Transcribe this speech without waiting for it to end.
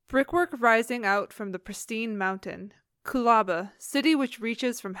Brickwork rising out from the pristine mountain. Kulaba, city which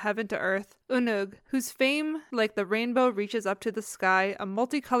reaches from heaven to earth. Unug, whose fame like the rainbow reaches up to the sky, a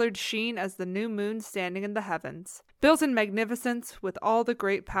multicolored sheen as the new moon standing in the heavens. Built in magnificence with all the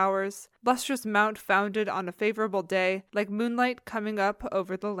great powers, lustrous mount founded on a favorable day, like moonlight coming up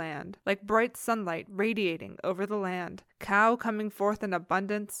over the land, like bright sunlight radiating over the land, cow coming forth in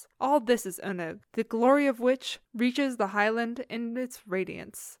abundance. All this is Unug, the glory of which reaches the highland in its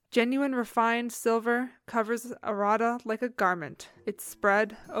radiance. Genuine refined silver covers Arata like a garment. It's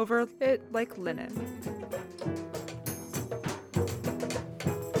spread over it like linen.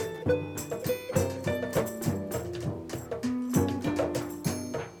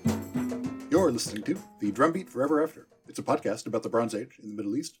 You're listening to The Drumbeat Forever After. It's a podcast about the Bronze Age in the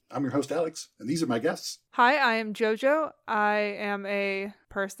Middle East. I'm your host, Alex, and these are my guests. Hi, I am Jojo. I am a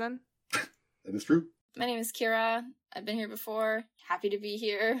person. That is true. My name is Kira. I've been here before. Happy to be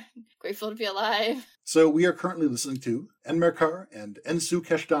here. Grateful to be alive. So we are currently listening to Enmerkar and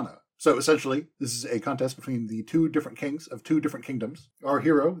Ensuhkeshdanna. So essentially, this is a contest between the two different kings of two different kingdoms. Our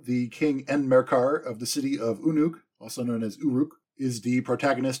hero, the King Enmerkar of the city of Unug, also known as Uruk, is the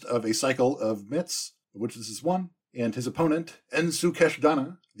protagonist of a cycle of myths, of which this is one. And his opponent,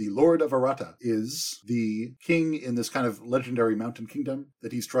 Ensuhkeshdanna, the Lord of Arata, is the king in this kind of legendary mountain kingdom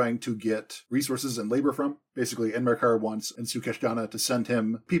that he's trying to get resources and labor from. Basically, Enmerkar wants Ensuhkeshdanna to send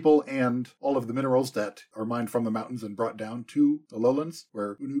him people and all of the minerals that are mined from the mountains and brought down to the lowlands,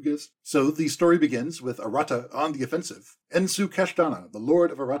 where Unug is. So the story begins with Arata on the offensive. Ensuhkeshdanna, the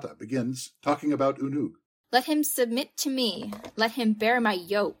Lord of Arata, begins talking about Unug. Let him submit to me. Let him bear my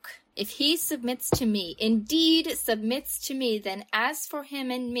yoke. If he submits to me, indeed submits to me, then as for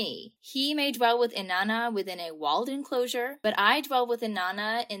him and me, he may dwell with Inanna within a walled enclosure, but I dwell with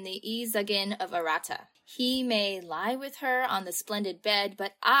Inanna in the Izagin of Arata. He may lie with her on the splendid bed,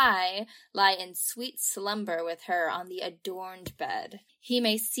 but I lie in sweet slumber with her on the adorned bed. He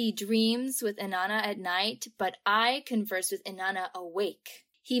may see dreams with Inanna at night, but I converse with Inanna awake.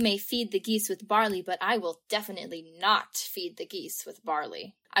 He may feed the geese with barley, but I will definitely not feed the geese with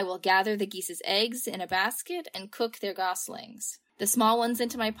barley. I will gather the geese's eggs in a basket and cook their goslings. The small ones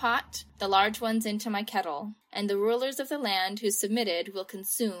into my pot, the large ones into my kettle, and the rulers of the land who submitted will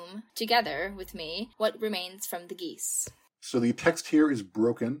consume, together with me, what remains from the geese. So the text here is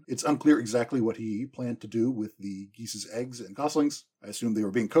broken. It's unclear exactly what he planned to do with the geese's eggs and goslings. I assume they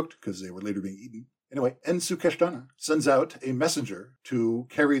were being cooked because they were later being eaten. Anyway, Ensuhkeshdanna sends out a messenger to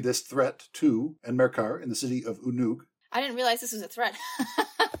carry this threat to Enmerkar in the city of Unug. I didn't realize this was a threat.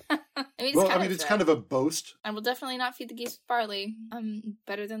 It's kind of a boast. I will definitely not feed the geese with barley. I'm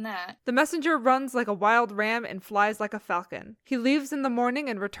better than that. The messenger runs like a wild ram and flies like a falcon. He leaves in the morning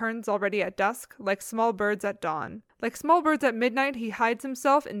and returns already at dusk, like small birds at dawn. Like small birds at midnight, he hides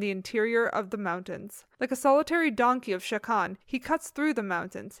himself in the interior of the mountains. Like a solitary donkey of Shakan, he cuts through the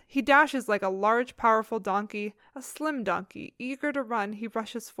mountains. He dashes like a large, powerful donkey, a slim donkey. Eager to run, he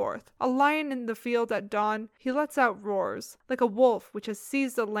rushes forth. A lion in the field at dawn, he lets out roars. Like a wolf which has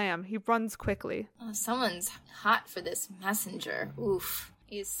seized a lamb, he runs quickly. Oh, someone's hot for this messenger. Oof.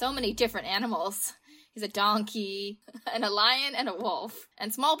 He has so many different animals. He's a donkey, and a lion, and a wolf,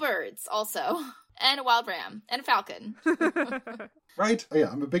 and small birds also. And a wild ram. And a falcon. Right? Oh, yeah,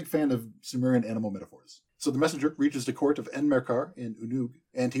 I'm a big fan of Sumerian animal metaphors. So the messenger reaches the court of Enmerkar in Unug,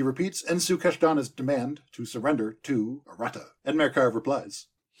 and he repeats Ensuhkeshdanna's demand to surrender to Arata. Enmerkar replies,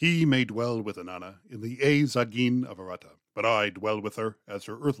 He may dwell with Inanna in the Izagin of Arata, but I dwell with her as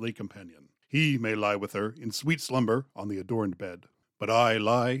her earthly companion. He may lie with her in sweet slumber on the adorned bed, but I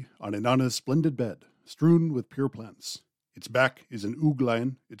lie on Inanna's splendid bed, strewn with pure plants. Its back is an Oog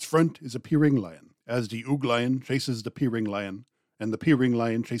lion, its front is a peering lion. As the Oog lion chases the peering lion, and the peering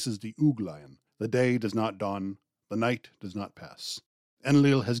lion chases the Oog lion, the day does not dawn, the night does not pass.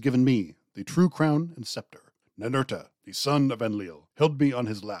 Enlil has given me the true crown and scepter. Ninurta, the son of Enlil, held me on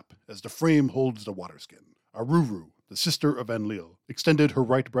his lap as the frame holds the waterskin. Aruru, the sister of Enlil, extended her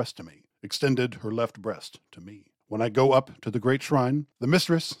right breast to me, extended her left breast to me. When I go up to the great shrine, the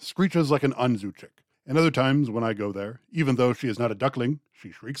mistress screeches like an Anzu chick. And other times when I go there, even though she is not a duckling,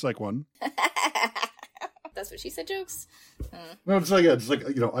 she shrieks like one. That's what she said jokes? No, it's like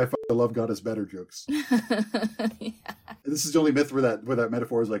I love God is better jokes. Yeah. This is the only myth where that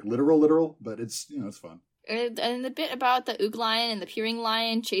metaphor is like literal, but it's, it's fun. And the bit about the Oog lion and the Peering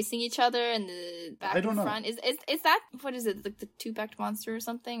lion chasing each other and the back I don't and know. front, is that, what is it, like the two-backed monster or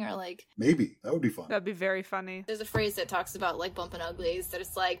something? Or like, Maybe. That would be fun. That'd be very funny. there's a phrase that talks about like bumping uglies that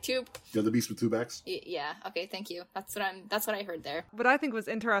it's like two. You're the beast with two backs? Yeah, okay, thank you. That's what I heard there. What I think was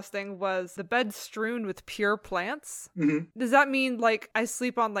interesting was the bed strewn with pure plants. Mm-hmm. Does that mean like I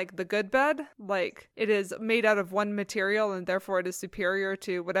sleep on like the good bed? Like it is made out of one material and therefore it is superior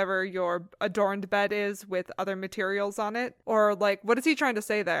to whatever your adorned bed is with other materials on it? Or like what is he trying to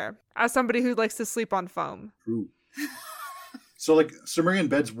say there? As somebody who likes to sleep on foam. True. So, like, Sumerian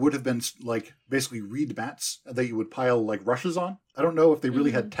beds would have been, like, basically reed mats that you would pile, like, rushes on. I don't know if they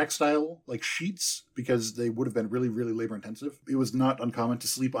really had textile, like, sheets, because they would have been really, really labor-intensive. It was not uncommon to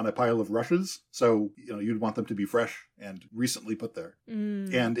sleep on a pile of rushes, so, you know, you'd want them to be fresh and recently put there.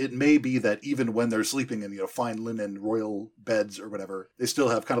 And it may be that even when they're sleeping in, you know, fine linen royal beds or whatever, they still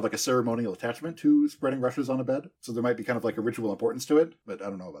have kind of like a ceremonial attachment to spreading rushes on a bed. So there might be kind of like a ritual importance to it, but I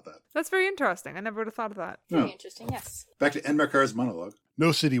don't know about that. That's very interesting. I never would have thought of that. Very interesting, yes. Back to Enmerkar's monologue.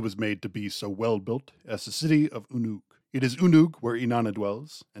 No city was made to be so well built as the city of Unuk. It is Unuk where Inanna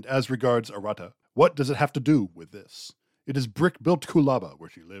dwells, and as regards Arata, what does it have to do with this? It is brick-built Kulaba where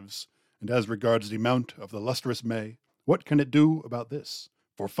she lives, and as regards the mount of the lustrous May, what can it do about this?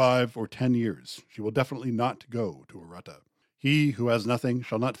 For 5 or 10 years, she will definitely not go to Arata. He who has nothing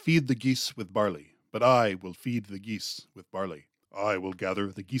shall not feed the geese with barley, but I will feed the geese with barley. I will gather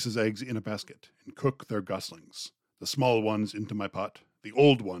the geese's eggs in a basket and cook their goslings, the small ones into my pot, the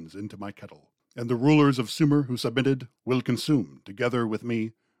old ones into my kettle. And the rulers of Sumer who submitted will consume, together with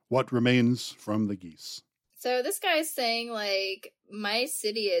me, what remains from the geese. So this guy's saying, like, my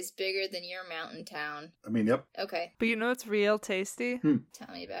city is bigger than your mountain town. I mean, yep. Okay, But you know what's real tasty?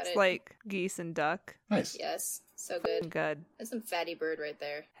 tell me about It's it. like geese and duck. Nice. Yes, so good. Good. That's some fatty bird right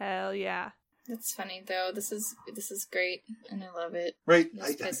there. Hell yeah. That's funny though. This is great, and I love it. Right.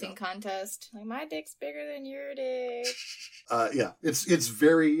 This pissing contest. Like, my dick's bigger than your dick. Yeah, it's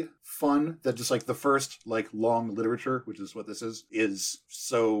very fun that just like the first like long literature, which is what this is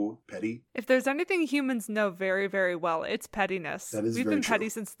so petty. If there's anything humans know very, very well, it's pettiness. That is We've very been true. petty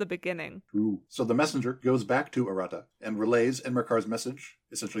since the beginning. True. So the messenger goes back to Arata and relays Enmerkar's message,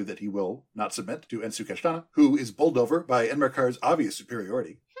 essentially that he will not submit to Ensuhkeshdanna, who is bowled over by Enmerkar's obvious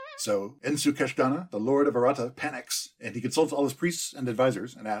superiority. So Ensuhkeshdanna, the lord of Arata, panics, and he consults all his priests and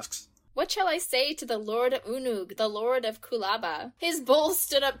advisors and asks, What shall I say to the lord of Unug, the lord of Kulaba? His bull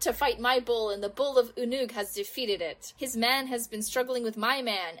stood up to fight my bull, and the bull of Unug has defeated it. His man has been struggling with my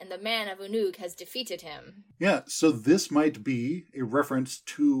man, and the man of Unug has defeated him. Yeah, so this might be a reference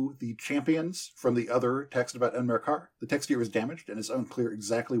to the champions from the other text about Enmerkar. The text here is damaged and it's unclear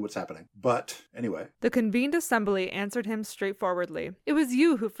exactly what's happening. But anyway, The convened assembly answered him straightforwardly. It was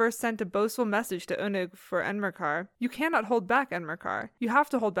you who first sent a boastful message to Unug for Enmerkar. You cannot hold back Enmerkar. You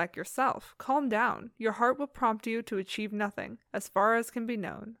have to hold back yourself. Calm down. Your heart will prompt you to achieve nothing, as far as can be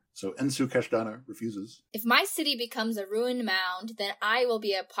known. so Ensuhkeshdanna refuses. If my city becomes a ruined mound, then I will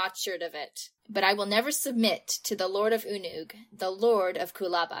be a potsherd of it. But I will never submit to the lord of Unug, the lord of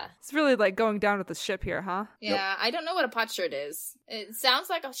Kulaba. It's really like going down with the ship here, huh? Yeah, I don't know what a potsherd is. It sounds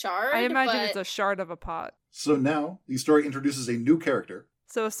like a shard, I imagine but it's a shard of a pot. So now the story introduces a new character.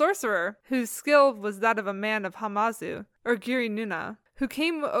 So a sorcerer, whose skill was that of a man of Hamazu, or Giri Nuna, who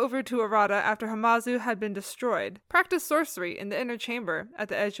came over to Arata after Hamazu had been destroyed, practiced sorcery in the inner chamber at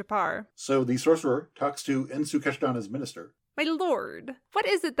the Ejapar. So the sorcerer talks to Ensuhkeshdanna's minister. My lord, what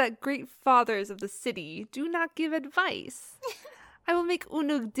is it that great fathers of the city do not give advice? I will make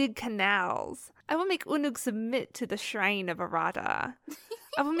Unug dig canals. I will make Unug submit to the shrine of Arata.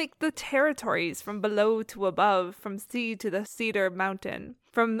 I will make the territories from below to above, from sea to the cedar mountain,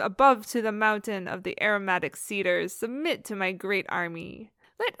 from above to the mountain of the aromatic cedars, submit to my great army.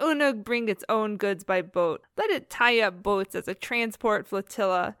 Let Unug bring its own goods by boat. Let it tie up boats as a transport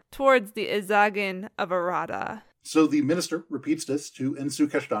flotilla towards the Izagin of Arata. So the minister repeats this to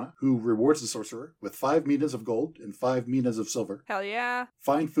Ensuhkeshdanna, who rewards the sorcerer with 5 minas of gold and 5 minas of silver, Hell yeah.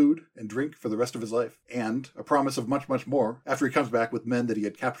 fine food and drink for the rest of his life, and a promise of much, much more after he comes back with men that he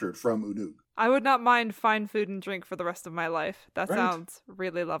had captured from Unug. I would not mind fine food and drink for the rest of my life. That Right. sounds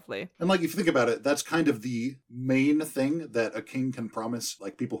really lovely. And like, if you think about it, that's kind of the main thing that a king can promise,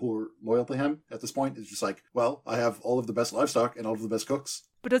 like, people who are loyal to him at this point. Is just like, well, I have all of the best livestock and all of the best cooks.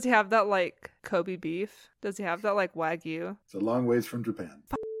 But does he have that, like, Kobe beef? Does he have that, like, Wagyu? It's a long ways from Japan.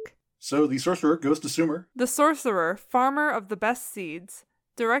 So the sorcerer goes to Sumer. The sorcerer, farmer of the best seeds,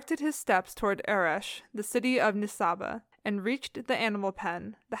 directed his steps toward Eresh, the city of Nisaba, and reached the animal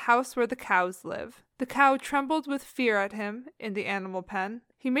pen, the house where the cows live. The cow trembled with fear at him in the animal pen.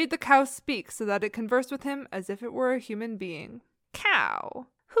 He made the cow speak so that it conversed with him as if it were a human being. Cow,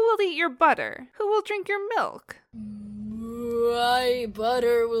 who will eat your butter? Who will drink your milk? My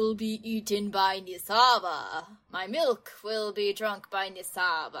butter will be eaten by Nisaba. My milk will be drunk by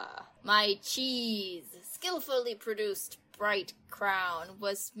Nisaba. My cheese, skillfully produced bright crown,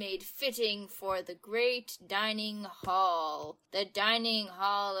 was made fitting for the great dining hall, the dining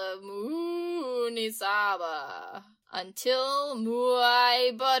hall of Nisaba, until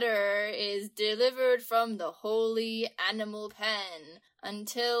Muai butter is delivered from the holy animal pen,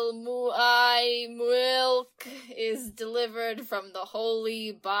 until Muai milk is delivered from the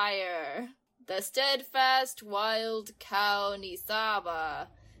holy buyer. The steadfast wild cow Nisaba,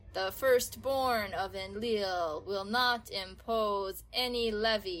 the firstborn of Enlil, will not impose any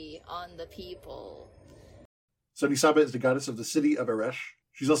levy on the people. So Nisaba is the goddess of the city of Eresh.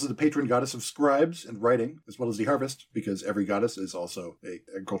 She's also the patron goddess of scribes and writing, as well as the harvest, because every goddess is also an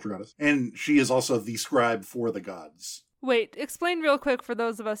agriculture goddess. And she is also the scribe for the gods. Wait, explain real quick for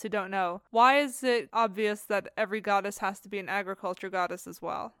those of us who don't know. Why is it obvious that every goddess has to be an agriculture goddess as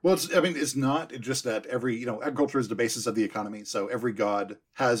well? Well, it's not. It's just that agriculture is the basis of the economy, so every god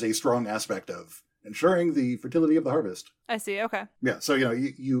has a strong aspect of ensuring the fertility of the harvest. I see, okay. Yeah, so,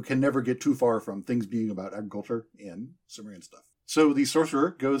 you can never get too far from things being about agriculture in Sumerian stuff. So the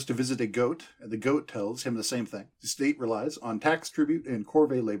sorcerer goes to visit a goat, and the goat tells him the same thing. The state relies on tax, tribute, and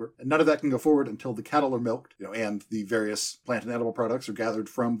corvée labor, and none of that can go forward until the cattle are milked, and the various plant and animal products are gathered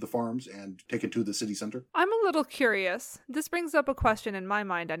from the farms and taken to the city center. I'm a little curious. This brings up a question in my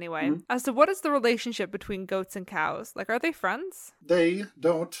mind anyway, as to what is the relationship between goats and cows? Like, are they friends? They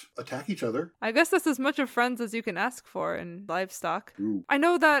don't attack each other. I guess that's as much of friends as you can ask for in livestock. Ooh. I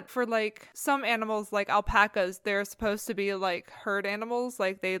know that for, some animals, like alpacas, they're supposed to be, herd animals.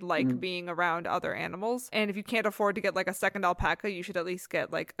 They like being around other animals. And if you can't afford to get, a second alpaca, you should at least get,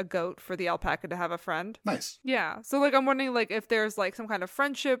 a goat for the alpaca to have a friend. Nice. Yeah. So, I'm wondering, if there's, some kind of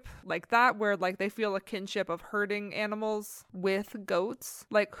friendship like that where, they feel a kinship of herding animals with goats.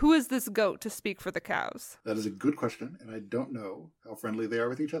 Who is this goat to speak for the cows? That is a good question, and I don't know how friendly they are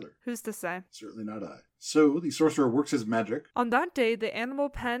with each other. Who's to say? Certainly not I. So the sorcerer works his magic. On that day, the animal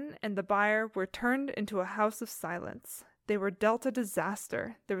pen and the buyer were turned into a house of silence. They were dealt a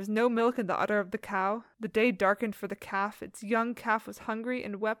disaster. There was no milk in the udder of the cow. The day darkened for the calf. Its young calf was hungry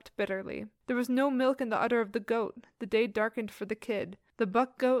and wept bitterly. There was no milk in the udder of the goat. The day darkened for the kid. The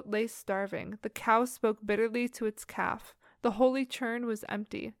buck goat lay starving. The cow spoke bitterly to its calf. The holy churn was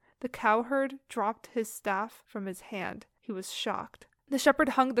empty. The cowherd dropped his staff from his hand. He was shocked. The shepherd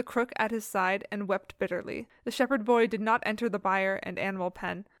hung the crook at his side and wept bitterly. The shepherd boy did not enter the buyer and animal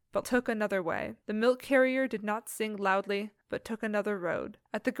pen, but took another way. The milk carrier did not sing loudly, but took another road.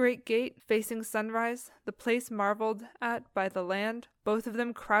 At the great gate, facing sunrise, the place marveled at by the land, both of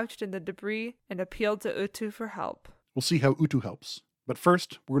them crouched in the debris and appealed to Utu for help. We'll see how Utu helps. But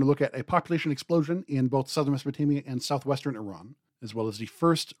first, we're going to look at a population explosion in both southern Mesopotamia and southwestern Iran, as well as the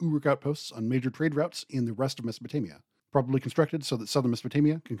first Uruk outposts on major trade routes in the rest of Mesopotamia, probably constructed so that southern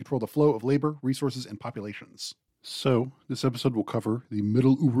Mesopotamia can control the flow of labor, resources, and populations. So, this episode will cover the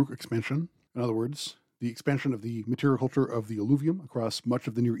Middle Uruk expansion. In other words, the expansion of the material culture of the alluvium across much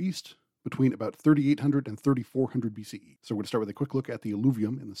of the Near East between about 3800 and 3400 BCE. So we're going to start with a quick look at the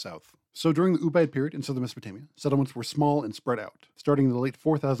alluvium in the south. So during the Ubaid period in southern Mesopotamia, settlements were small and spread out. Starting in the late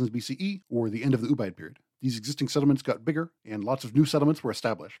 4000s BCE, or the end of the Ubaid period, these existing settlements got bigger, and lots of new settlements were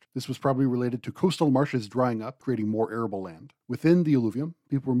established. This was probably related to coastal marshes drying up, creating more arable land. Within the alluvium,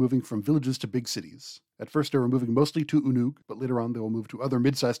 people were moving from villages to big cities. At first, they were moving mostly to Unug, but later on they will move to other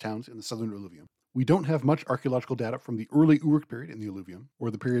mid-sized towns in the southern alluvium. We don't have much archaeological data from the early Uruk period in the alluvium, or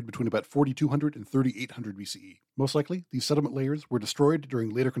the period between about 4200 and 3800 BCE. Most likely, these settlement layers were destroyed during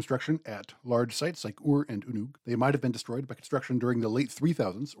later construction at large sites like Ur and Unug. They might have been destroyed by construction during the late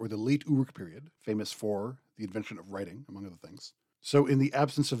 3000s, or the late Uruk period, famous for the invention of writing, among other things. So in the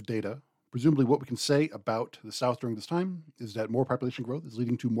absence of data, presumably what we can say about the south during this time is that more population growth is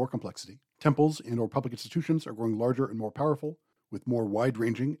leading to more complexity. Temples and/or public institutions are growing larger and more powerful, with more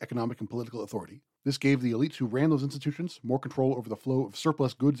wide-ranging economic and political authority. This gave the elites who ran those institutions more control over the flow of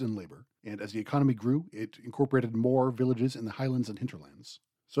surplus goods and labor, and as the economy grew, it incorporated more villages in the highlands and hinterlands.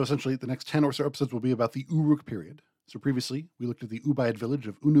 So essentially, the next 10 or so episodes will be about the Uruk period. So previously, we looked at the Ubaid village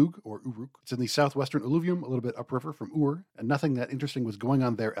of Unug, or Uruk. It's in the southwestern alluvium, a little bit upriver from Ur, and nothing that interesting was going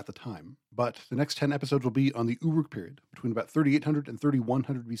on there at the time. But the next 10 episodes will be on the Uruk period, between about 3800 and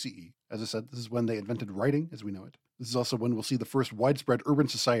 3100 BCE. As I said, this is when they invented writing as we know it. This is also when we'll see the first widespread urban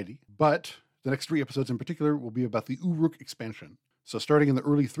society, but The next 3 episodes in particular will be about the Uruk expansion. So starting in the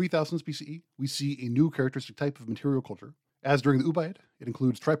early 3000s BCE, we see a new characteristic type of material culture. As during the Ubaid, it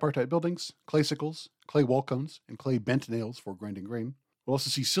includes tripartite buildings, clay sickles, clay wall cones, and clay bent nails for grinding grain. We'll also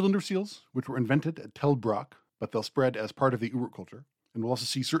see cylinder seals, which were invented at Brak, but they'll spread as part of the Uruk culture. And we'll also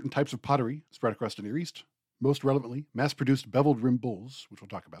see certain types of pottery spread across the Near East. Most relevantly, mass-produced beveled rim bowls, which we'll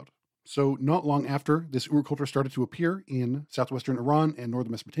talk about. So not long after this Uruk culture started to appear in southwestern Iran and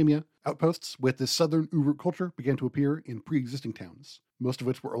northern Mesopotamia, outposts with this southern Uruk culture began to appear in pre-existing towns, most of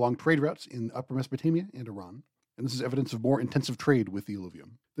which were along trade routes in upper Mesopotamia and Iran. And this is evidence of more intensive trade with the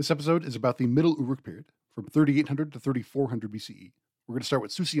alluvium. This episode is about the Middle Uruk period, from 3800 to 3400 BCE. We're going to start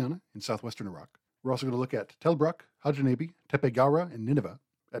with Susiana in southwestern Iraq. We're also going to look at Tel Brak, Hajanebi, Tepe Gawra, and Nineveh.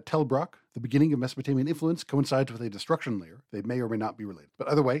 At Tel Brak, the beginning of Mesopotamian influence coincides with a destruction layer. They may or may not be related. But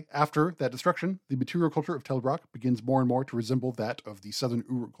either way, after that destruction, the material culture of Tel Brak begins more and more to resemble that of the southern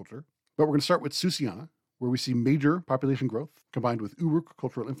Uruk culture. But we're going to start with Susiana, where we see major population growth combined with Uruk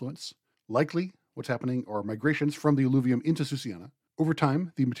cultural influence. Likely, what's happening are migrations from the alluvium into Susiana. Over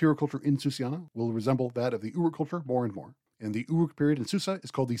time, the material culture in Susiana will resemble that of the Uruk culture more and more. And the Uruk period in Susa is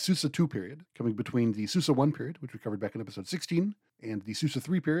called the Susa II period, coming between the Susa I period, which we covered back in episode 16, and the Susa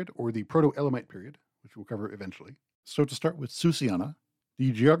III period, or the Proto-Elamite period, which we'll cover eventually. So to start with Susiana,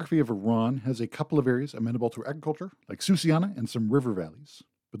 the geography of Iran has a couple of areas amenable to agriculture, like Susiana and some river valleys.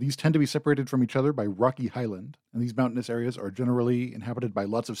 But these tend to be separated from each other by rocky highland, and these mountainous areas are generally inhabited by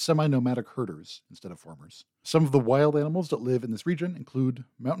lots of semi-nomadic herders instead of farmers. Some of the wild animals that live in this region include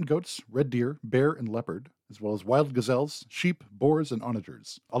mountain goats, red deer, bear, and leopard, as well as wild gazelles, sheep, boars, and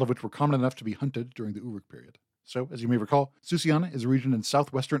onagers, all of which were common enough to be hunted during the Uruk period. So, as you may recall, Susiana is a region in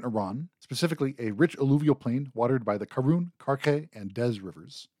southwestern Iran, specifically a rich alluvial plain watered by the Karun, Karkhe, and Dez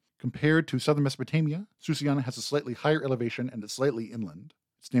rivers. Compared to southern Mesopotamia, Susiana has a slightly higher elevation and is slightly inland.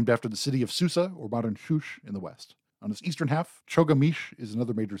 It's named after the city of Susa, or modern Shush, in the west. On its eastern half, Chogamish is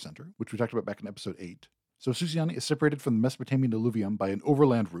another major center, which we talked about back in episode 8. So Susiana is separated from the Mesopotamian alluvium by an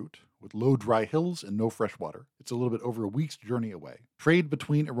overland route, with low dry hills and no fresh water. It's a little bit over a week's journey away. Trade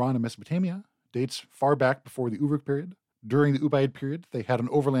between Iran and Mesopotamia dates far back before the Uruk period. During the Ubaid period, they had an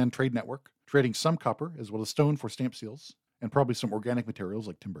overland trade network, trading some copper as well as stone for stamp seals, and probably some organic materials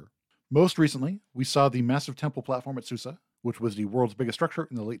like timber. Most recently, we saw the massive temple platform at Susa, which was the world's biggest structure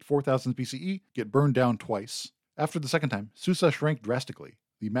in the late 4000s BCE, get burned down twice. After the second time, Susa shrank drastically.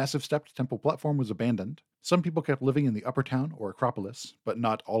 The massive stepped temple platform was abandoned. Some people kept living in the upper town, or Acropolis, but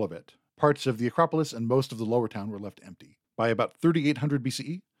not all of it. Parts of the Acropolis and most of the lower town were left empty. By about 3800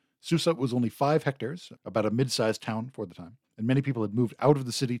 BCE, Susa was only 5 hectares, about a mid-sized town for the time, and many people had moved out of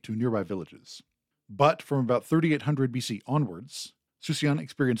the city to nearby villages. But from about 3800 BC onwards, Susiana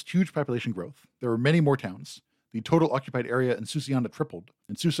experienced huge population growth. There were many more towns. The total occupied area in Susiana tripled,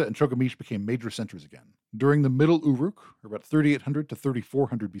 and Susa and Chogamish became major centers again. During the Middle Uruk, or about 3800 to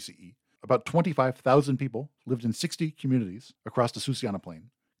 3400 BCE, about 25,000 people lived in 60 communities across the Susiana plain,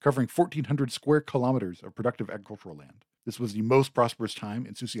 covering 1,400 square kilometers of productive agricultural land. This was the most prosperous time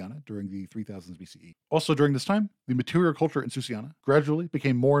in Susiana during the 3000s BCE. Also during this time, the material culture in Susiana gradually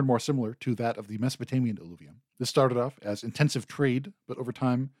became more and more similar to that of the Mesopotamian alluvium. This started off as intensive trade, but over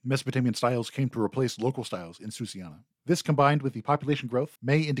time, Mesopotamian styles came to replace local styles in Susiana. This, combined with the population growth,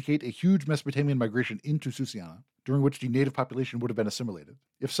 may indicate a huge Mesopotamian migration into Susiana, during which the native population would have been assimilated.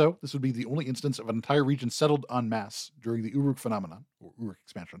 If so, this would be the only instance of an entire region settled en masse during the Uruk phenomenon, or Uruk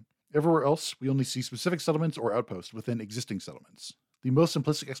expansion. Everywhere else, we only see specific settlements or outposts within existing settlements. The most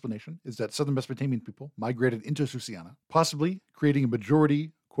simplistic explanation is that southern Mesopotamian people migrated into Susiana, possibly creating a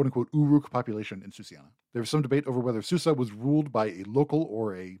majority, quote-unquote, Uruk population in Susiana. There is some debate over whether Susa was ruled by a local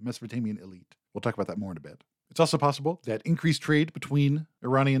or a Mesopotamian elite. We'll talk about that more in a bit. It's also possible that increased trade between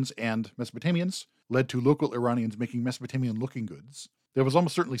Iranians and Mesopotamians led to local Iranians making Mesopotamian-looking goods. There was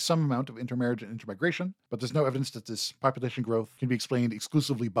almost certainly some amount of intermarriage and intermigration, but there's no evidence that this population growth can be explained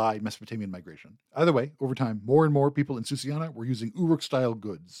exclusively by Mesopotamian migration. Either way, over time, more and more people in Susiana were using Uruk-style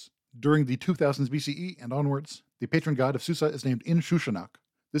goods. During the 2000s BCE and onwards, the patron god of Susa is named Ensuhkeshdanna.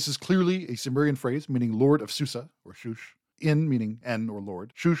 This is clearly a Sumerian phrase meaning Lord of Susa, or Shush. In meaning En or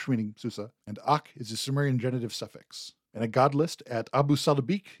Lord, Shush meaning Susa, and Ak is a Sumerian genitive suffix. In a god list at Abu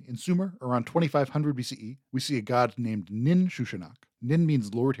Salabik in Sumer, around 2500 BCE, we see a god named Nin Shushanak. Nin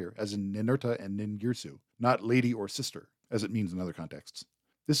means Lord here, as in Ninurta and Nin Girsu, not lady or sister, as it means in other contexts.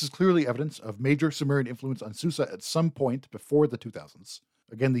 This is clearly evidence of major Sumerian influence on Susa at some point before the 2000s.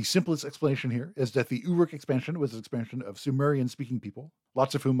 Again, the simplest explanation here is that the Uruk expansion was an expansion of Sumerian-speaking people,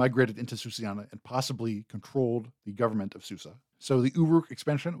 lots of whom migrated into Susiana and possibly controlled the government of Susa. So the Uruk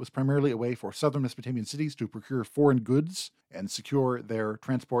expansion was primarily a way for southern Mesopotamian cities to procure foreign goods and secure their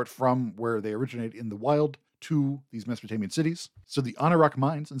transport from where they originate in the wild to these Mesopotamian cities. So the Anarak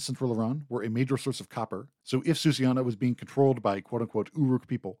mines in central Iran were a major source of copper. So if Susiana was being controlled by quote-unquote Uruk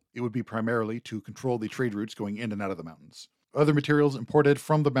people, it would be primarily to control the trade routes going in and out of the mountains. Other materials imported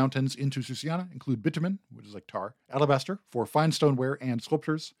from the mountains into Susiana include bitumen, which is like tar, alabaster for fine stoneware and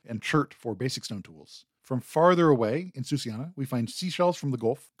sculptures, and chert for basic stone tools. From farther away in Susiana, we find seashells from the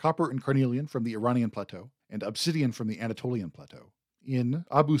Gulf, copper and carnelian from the Iranian plateau, and obsidian from the Anatolian plateau. In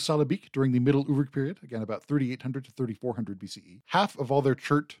Abu Salabik during the Middle Uruk period, again about 3800 to 3400 BCE, half of all their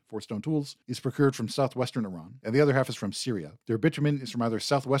chert for stone tools is procured from southwestern Iran, and the other half is from Syria. Their bitumen is from either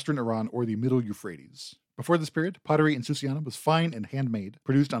southwestern Iran or the Middle Euphrates. Before this period, pottery in Susiana was fine and handmade,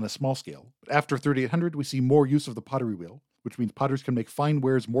 produced on a small scale. But after 3800, we see more use of the pottery wheel, which means potters can make fine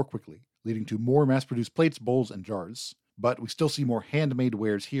wares more quickly, leading to more mass-produced plates, bowls, and jars. But we still see more handmade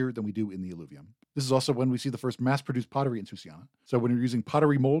wares here than we do in the alluvium. This is also when we see the first mass-produced pottery in Susiana. So when you're using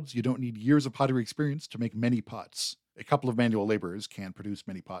pottery molds, you don't need years of pottery experience to make many pots. A couple of manual laborers can produce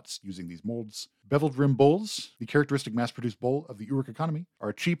many pots using these molds. Beveled rim bowls, the characteristic mass-produced bowl of the Uruk economy,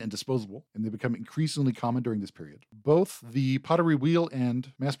 are cheap and disposable, and they become increasingly common during this period. Both the pottery wheel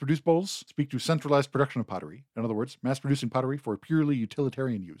and mass-produced bowls speak to centralized production of pottery. In other words, mass-producing pottery for purely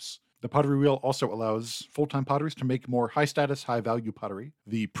utilitarian use. The pottery wheel also allows full-time potters to make more high-status, high-value pottery,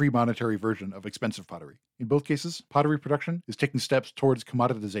 the pre-monetary version of expensive pottery. In both cases, pottery production is taking steps towards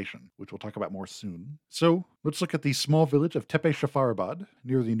commoditization, which we'll talk about more soon. So, let's look at the small village of Tepe Shafarabad,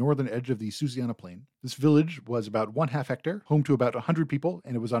 near the northern edge of the Susiana plain. This village was about 1/2 hectare, home to about 100 people,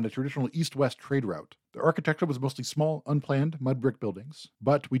 and it was on a traditional east-west trade route. The architecture was mostly small, unplanned, mud brick buildings,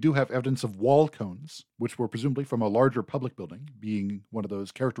 but we do have evidence of wall cones, which were presumably from a larger public building, being one of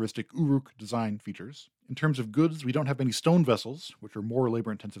those characteristic Uruk design features. In terms of goods, we don't have any stone vessels, which are more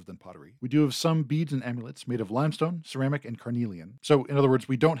labor-intensive than pottery. We do have some beads and amulets made of limestone, ceramic, and carnelian. So, in other words,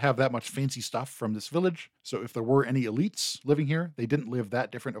 we don't have that much fancy stuff from this village, so if there were any elites living here, they didn't live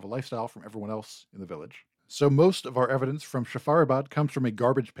that different of a lifestyle from everyone else in the village. So most of our evidence from Shafarabad comes from a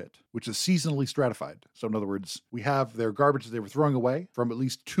garbage pit, which is seasonally stratified. So in other words, we have their garbage that they were throwing away from at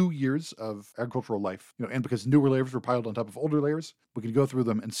least 2 years of agricultural life. And because newer layers were piled on top of older layers, we could go through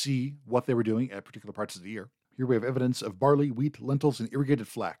them and see what they were doing at particular parts of the year. Here we have evidence of barley, wheat, lentils, and irrigated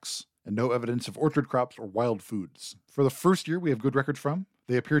flax, and no evidence of orchard crops or wild foods. For the first year we have good records from,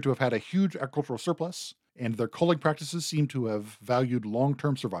 they appear to have had a huge agricultural surplus, and their culling practices seem to have valued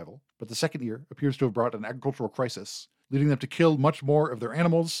long-term survival. But the second year appears to have brought an agricultural crisis, leading them to kill much more of their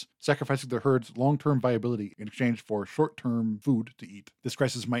animals, sacrificing their herds' long-term viability in exchange for short-term food to eat. This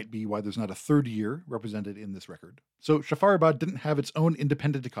crisis might be why there's not a third year represented in this record. So Shafarabad didn't have its own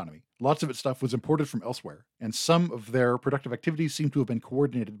independent economy. Lots of its stuff was imported from elsewhere, and some of their productive activities seem to have been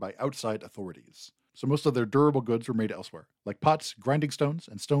coordinated by outside authorities. So most of their durable goods were made elsewhere, like pots, grinding stones,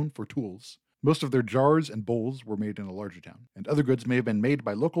 and stone for tools. Most of their jars and bowls were made in a larger town, and other goods may have been made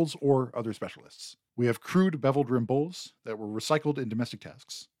by locals or other specialists. We have crude beveled rim bowls that were recycled in domestic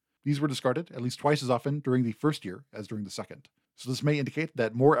tasks. These were discarded at least twice as often during the first year as during the second. So this may indicate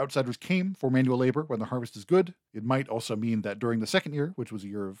that more outsiders came for manual labor when the harvest is good. It might also mean that during the second year, which was a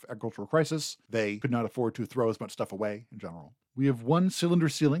year of agricultural crisis, they could not afford to throw as much stuff away in general. We have one cylinder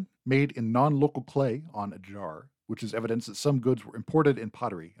ceiling made in non-local clay on a jar, which is evidence that some goods were imported in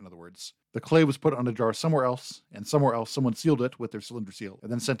pottery, in other words. The clay was put on a jar somewhere else, and somewhere else someone sealed it with their cylinder seal,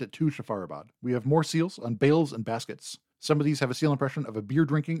 and then sent it to Shafarabad. We have more seals on bales and baskets. Some of these have a seal impression of a beer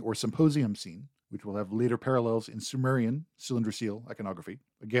drinking or symposium scene, which will have later parallels in Sumerian cylinder seal iconography.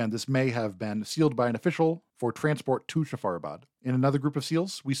 Again, this may have been sealed by an official for transport to Shafarabad. In another group of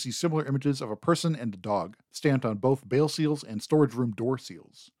seals, we see similar images of a person and a dog, stamped on both bale seals and storage room door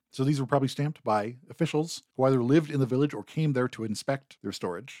seals. So these were probably stamped by officials who either lived in the village or came there to inspect their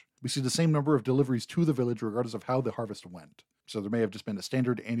storage. We see the same number of deliveries to the village regardless of how the harvest went. So there may have just been a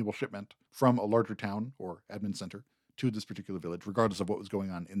standard annual shipment from a larger town or admin center to this particular village, regardless of what was going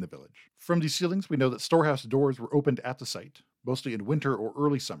on in the village. From these ceilings, we know that storehouse doors were opened at the site, mostly in winter or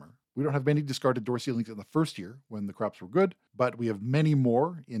early summer. We don't have many discarded door ceilings in the first year when the crops were good, but we have many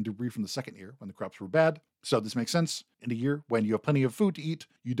more in debris from the second year when the crops were bad. So this makes sense. In a year when you have plenty of food to eat,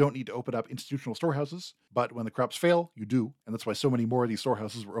 you don't need to open up institutional storehouses, but when the crops fail, you do, and that's why so many more of these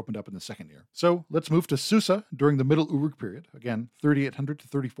storehouses were opened up in the second year. So let's move to Susa during the Middle Uruk period, again, 3800 to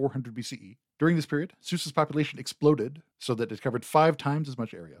 3400 BCE. During this period, Susa's population exploded so that it covered 5 times as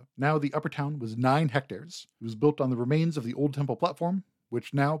much area. Now the upper town was 9 hectares. It was built on the remains of the old temple platform,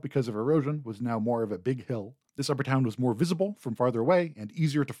 which now, because of erosion, was now more of a big hill. This upper town was more visible from farther away and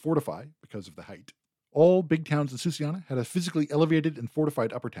easier to fortify because of the height. All big towns in Susiana had a physically elevated and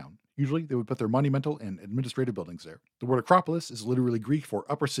fortified upper town. Usually, they would put their monumental and administrative buildings there. The word Acropolis is literally Greek for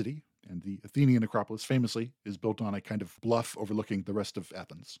upper city, and the Athenian Acropolis famously is built on a kind of bluff overlooking the rest of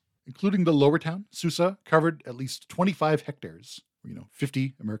Athens. Including the lower town, Susa covered at least 25 hectares,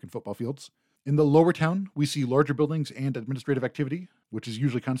 50 American football fields. In the lower town, we see larger buildings and administrative activity, which is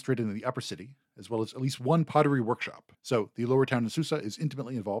usually concentrated in the upper city, as well as at least one pottery workshop. So the lower town in Susa is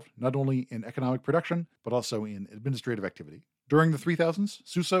intimately involved, not only in economic production, but also in administrative activity. During the 3000s,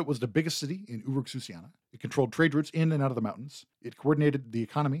 Susa was the biggest city in Uruk Susiana. It controlled trade routes in and out of the mountains. It coordinated the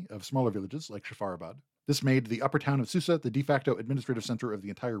economy of smaller villages like Shafarabad. This made the upper town of Susa the de facto administrative center of the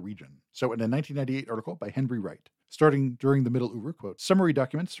entire region. So in a 1998 article by Henry Wright, starting during the Middle Uruk, quote, summary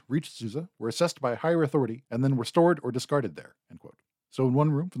documents reached Susa, were assessed by a higher authority, and then were stored or discarded there, end quote. So in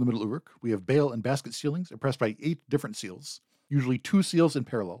one room from the Middle Uruk, we have bale and basket ceilings impressed by 8 different seals, usually 2 seals in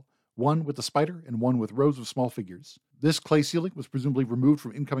parallel, one with a spider and one with rows of small figures. This clay ceiling was presumably removed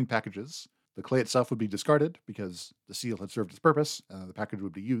from incoming packages. The clay itself would be discarded because the seal had served its purpose, and the package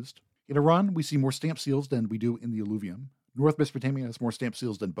would be used. In Iran, we see more stamp seals than we do in the alluvium. North Mesopotamia has more stamp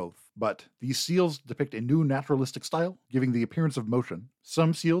seals than both, but these seals depict a new naturalistic style, giving the appearance of motion.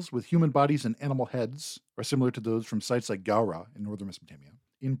 Some seals with human bodies and animal heads are similar to those from sites like Gaura in northern Mesopotamia.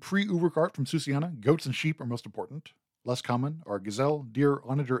 In pre-Uruk art from Susiana, goats and sheep are most important. Less common are gazelle, deer,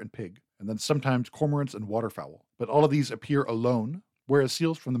 onager, and pig, and then sometimes cormorants and waterfowl. But all of these appear alone, whereas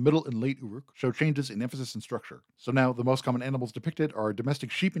seals from the Middle and Late Uruk show changes in emphasis and structure. So now the most common animals depicted are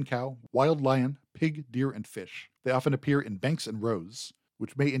domestic sheep and cow, wild lion, pig, deer, and fish. They often appear in banks and rows,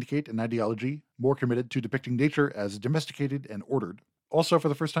 which may indicate an ideology more committed to depicting nature as domesticated and ordered. Also, for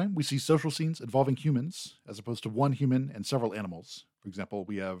the first time, we see social scenes involving humans, as opposed to one human and several animals. For example,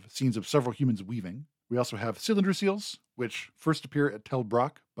 we have scenes of several humans weaving. We also have cylinder seals, which first appear at Tel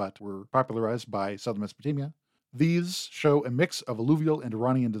Brak, but were popularized by southern Mesopotamia. These show a mix of alluvial and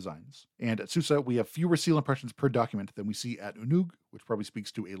Iranian designs. And at Susa, we have fewer seal impressions per document than we see at Unug, which probably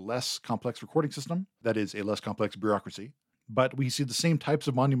speaks to a less complex recording system, that is, a less complex bureaucracy. But we see the same types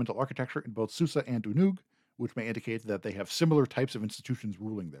of monumental architecture in both Susa and Unug, which may indicate that they have similar types of institutions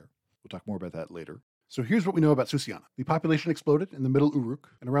ruling there. We'll talk more about that later. So here's what we know about Susiana. The population exploded in the Middle Uruk,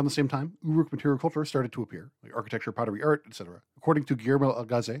 and around the same time, Uruk material culture started to appear, like architecture, pottery, art, etc. According to Guillermo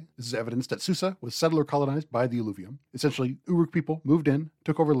Algaze, this is evidence that Susa was settler colonized by the alluvium. Essentially, Uruk people moved in,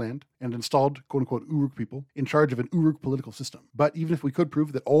 took over land, and installed quote-unquote Uruk people in charge of an Uruk political system. But even if we could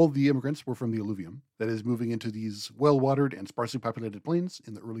prove that all the immigrants were from the alluvium, that is, moving into these well-watered and sparsely populated plains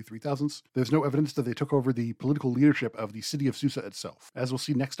in the early 3000s, there's no evidence that they took over the political leadership of the city of Susa itself. As we'll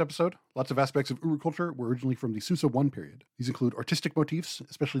see next episode, lots of aspects of Uruk culture were originally from the Susa I period. These include artistic motifs,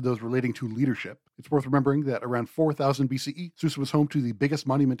 especially those relating to leadership. It's worth remembering that around 4000 BCE, Susa was home to the biggest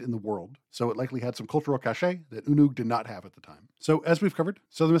monument in the world, so it likely had some cultural cachet that Unug did not have at the time. So as we've covered,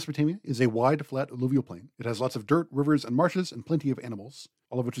 southern Mesopotamia is a wide, flat alluvial plain. It has lots of dirt, rivers, and marshes, and plenty of animals,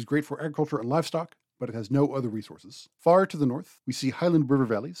 all of which is great for agriculture and livestock, but it has no other resources. Far to the north, we see highland river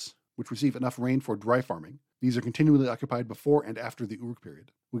valleys, which receive enough rain for dry farming. These are continually occupied before and after the Uruk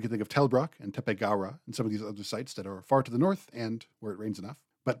period. We can think of Tel Brak and Tepe Gawra and some of these other sites that are far to the north and where it rains enough.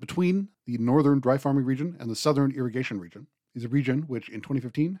 But between the northern dry farming region and the southern irrigation region is a region which in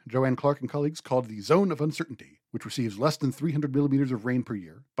 2015, Joanne Clark and colleagues called the Zone of Uncertainty, which receives less than 300 millimeters of rain per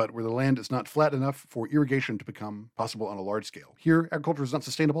year, but where the land is not flat enough for irrigation to become possible on a large scale. Here, agriculture is not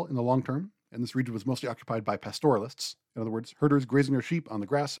sustainable in the long term, and this region was mostly occupied by pastoralists. In other words, herders grazing their sheep on the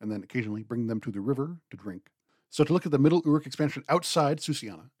grass and then occasionally bringing them to the river to drink. So to look at the Middle Uruk expansion outside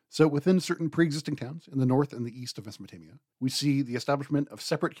Susiana, so within certain pre-existing towns in the north and the east of Mesopotamia, we see the establishment of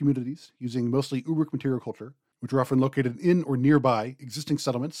separate communities using mostly Uruk material culture, which are often located in or nearby existing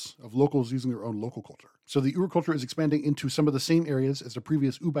settlements of locals using their own local culture. So the Uruk culture is expanding into some of the same areas as the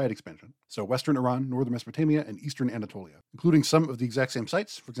previous Ubaid expansion, so western Iran, northern Mesopotamia, and eastern Anatolia, including some of the exact same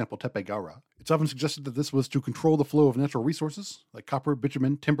sites, for example Tepe Gawra. It's often suggested that this was to control the flow of natural resources, like copper,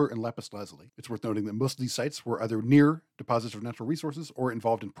 bitumen, timber, and lapis lazuli. It's worth noting that most of these sites were either near deposits of natural resources or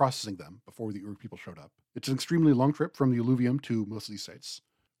involved in processing them before the Uruk people showed up. It's an extremely long trip from the alluvium to most of these sites.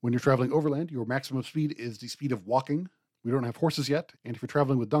 When you're traveling overland, your maximum speed is the speed of walking. We don't have horses yet, and if you're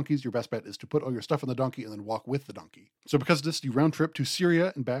traveling with donkeys, your best bet is to put all your stuff on the donkey and then walk with the donkey. So because of this, the round trip to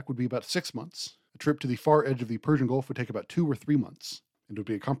Syria and back would be about 6 months. A trip to the far edge of the Persian Gulf would take about 2 or 3 months, and it would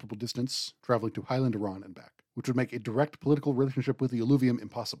be a comparable distance traveling to highland Iran and back, which would make a direct political relationship with the alluvium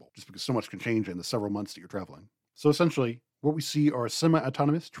impossible, just because so much can change in the several months that you're traveling. So essentially, what we see are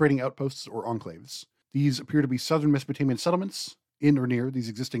semi-autonomous trading outposts or enclaves. These appear to be southern Mesopotamian settlements, in or near these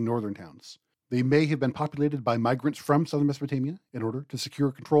existing northern towns. They may have been populated by migrants from southern Mesopotamia in order to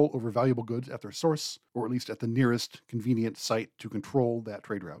secure control over valuable goods at their source, or at least at the nearest convenient site to control that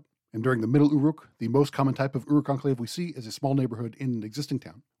trade route. And during the Middle Uruk, the most common type of Uruk enclave we see is a small neighborhood in an existing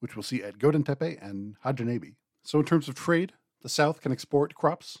town, which we'll see at Gödentepe and Hajanebi. So in terms of trade, the south can export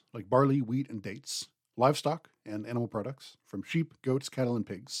crops like barley, wheat, and dates, livestock and animal products from sheep, goats, cattle, and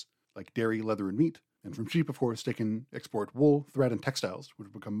pigs, like dairy, leather, and meat. And from sheep, of course, they can export wool, thread, and textiles, which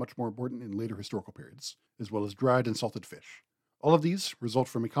will become much more important in later historical periods, as well as dried and salted fish. All of these result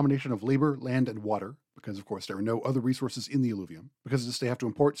from a combination of labor, land, and water, because of course there are no other resources in the alluvium. Because of this, they have to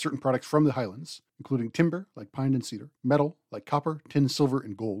import certain products from the highlands, including timber, like pine and cedar, metal, like copper, tin, silver,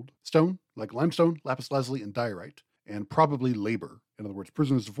 and gold, stone, like limestone, lapis lazuli, and diorite, and probably labor, in other words,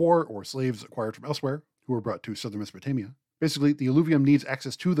 prisoners of war or slaves acquired from elsewhere, who were brought to southern Mesopotamia. Basically, the alluvium needs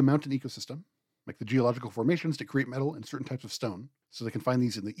access to the mountain ecosystem, like the geological formations to create metal and certain types of stone, so they can find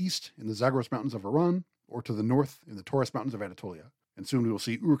these in the east, in the Zagros Mountains of Iran, or to the north, in the Taurus Mountains of Anatolia. And soon we will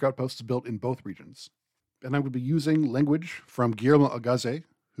see Uruk outposts built in both regions. And I will be using language from Guillermo Agaze,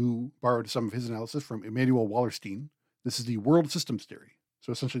 who borrowed some of his analysis from Emanuel Wallerstein. This is the world systems theory.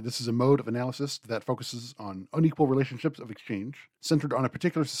 So essentially, this is a mode of analysis that focuses on unequal relationships of exchange centered on a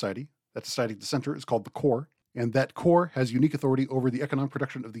particular society. That society at the center is called the core, and that core has unique authority over the economic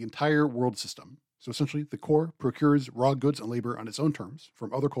production of the entire world system. So essentially, the core procures raw goods and labor on its own terms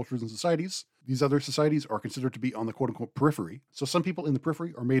from other cultures and societies. These other societies are considered to be on the quote-unquote periphery, so some people in the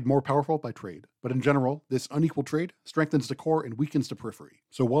periphery are made more powerful by trade. But in general, this unequal trade strengthens the core and weakens the periphery.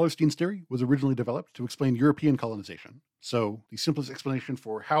 So Wallerstein's theory was originally developed to explain European colonization. So the simplest explanation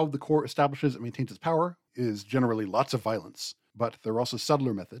for how the core establishes and maintains its power is generally lots of violence, but there are also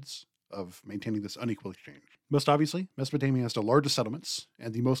subtler methods of maintaining this unequal exchange. Most obviously, Mesopotamia has the largest settlements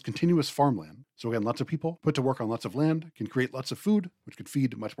and the most continuous farmland. So again, lots of people put to work on lots of land can create lots of food, which could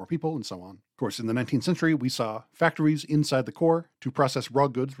feed much more people, and so on. Of course, in the 19th century, we saw factories inside the core to process raw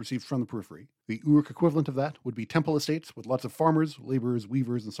goods received from the periphery. The Uruk equivalent of that would be temple estates with lots of farmers, laborers,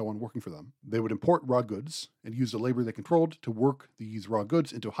 weavers, and so on working for them. They would import raw goods and use the labor they controlled to work these raw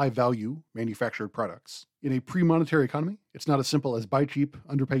goods into high-value manufactured products. In a pre-monetary economy, it's not as simple as buy cheap,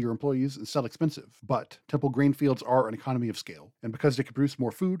 underpay your employees, and sell expensive. But temple grain fields are an economy of scale, and because they could produce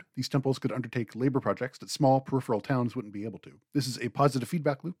more food, these temples could undertake labor projects that small peripheral towns wouldn't be able to. This is a positive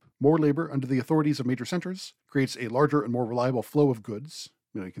feedback loop. More labor under the authorities of major centers creates a larger and more reliable flow of goods.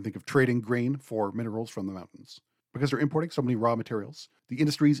 You can think of trading grain for minerals from the mountains. Because they're importing so many raw materials, the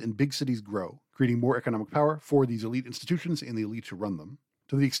industries in big cities grow, creating more economic power for these elite institutions and the elite who run them.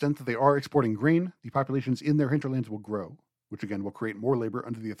 To the extent that they are exporting grain, the populations in their hinterlands will grow, which again will create more labor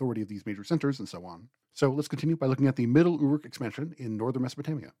under the authority of these major centers and so on. So let's continue by looking at the Middle Uruk expansion in northern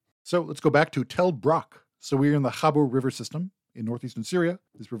Mesopotamia. So let's go back to Tel Brak. So we're in the Habur River system in northeastern Syria.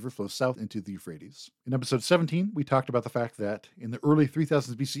 This river flows south into the Euphrates. In episode 17, we talked about the fact that in the early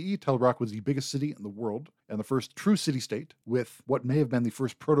 3000s BCE, Tel Brak was the biggest city in the world and the first true city-state with what may have been the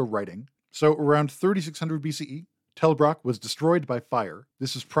first proto-writing. So around 3600 BCE, Tel Brak was destroyed by fire.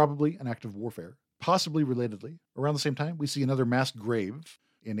 This is probably an act of warfare. Possibly relatedly, around the same time, we see another mass grave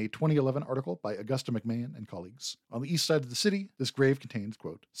in a 2011 article by Augusta McMahon and colleagues. On the east side of the city, this grave contains,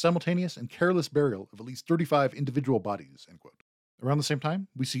 quote, simultaneous and careless burial of at least 35 individual bodies, end quote. Around the same time,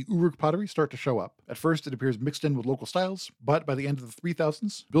 we see Uruk pottery start to show up. At first, it appears mixed in with local styles, but by the end of the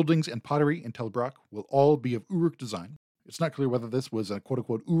 3000s, buildings and pottery in Tel Brak will all be of Uruk design. It's not clear whether this was a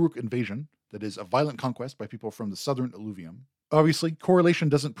quote-unquote Uruk invasion, that is, a violent conquest by people from the southern alluvium. Obviously, correlation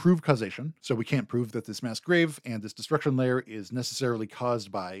doesn't prove causation, so we can't prove that this mass grave and this destruction layer is necessarily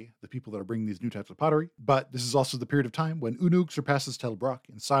caused by the people that are bringing these new types of pottery, but this is also the period of time when Unug surpasses Tel Brak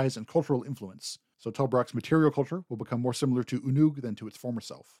in size and cultural influence. So Tel Brak's material culture will become more similar to Unug than to its former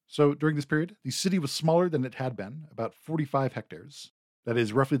self. So during this period, the city was smaller than it had been, about 45 hectares. That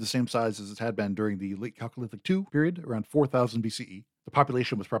is roughly the same size as it had been during the late Chalcolithic II period, around 4000 BCE. The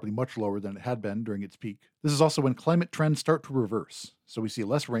population was probably much lower than it had been during its peak. This is also when climate trends start to reverse. So we see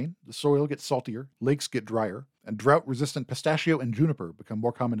less rain, the soil gets saltier, lakes get drier, and drought-resistant pistachio and juniper become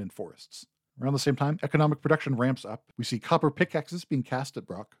more common in forests. Around the same time, economic production ramps up. We see copper pickaxes being cast at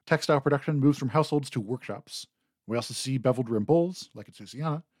Brak. Textile production moves from households to workshops. We also see beveled rim bowls, like at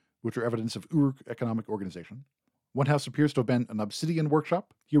Ensuhkeshdanna, which are evidence of Uruk economic organization. One house appears to have been an obsidian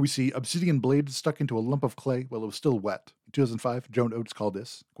workshop. Here we see obsidian blades stuck into a lump of clay while it was still wet. In 2005, Joan Oates called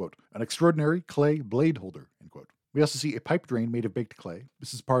this, quote, an extraordinary clay blade holder, end quote. We also see a pipe drain made of baked clay.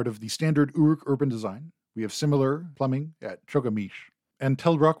 This is part of the standard Uruk urban design. We have similar plumbing at Chogamish. And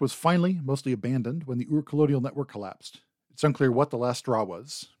Tel Brak was finally mostly abandoned when the Uruk colonial network collapsed. It's unclear what the last straw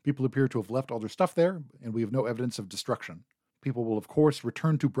was. People appear to have left all their stuff there, and we have no evidence of destruction. people will of course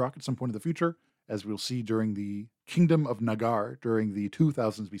return to Brak at some point in the future, as we'll see during the Kingdom of Nagar during the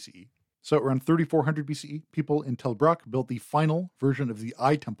 2000s BCE. So around 3400 BCE, people in Tel Brak built the final version of the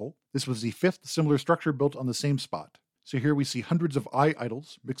Eye Temple. This was the fifth similar structure built on the same spot. So here we see hundreds of eye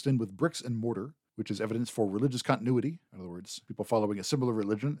idols mixed in with bricks and mortar, which is evidence for religious continuity. In other words, people following a similar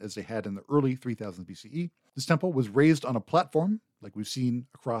religion as they had in the early 3000s BCE. This temple was raised on a platform, like we've seen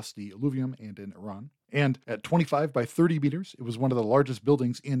across the alluvium and in Iran. And at 25 by 30 meters, it was one of the largest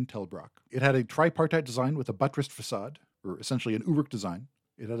buildings in Tel Brak. It had a tripartite design with a buttressed facade, or essentially an Uruk design.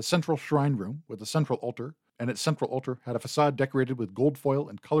 It had a central shrine room with a central altar, and its central altar had a facade decorated with gold foil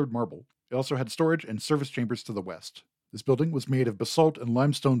and colored marble. It also had storage and service chambers to the west. This building was made of basalt and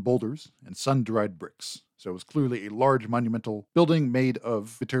limestone boulders and sun-dried bricks. So it was clearly a large monumental building made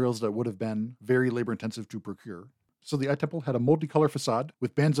of materials that would have been very labor-intensive to procure. So the Eye Temple had a multicolor facade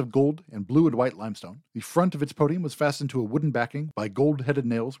with bands of gold and blue and white limestone. The front of its podium was fastened to a wooden backing by gold-headed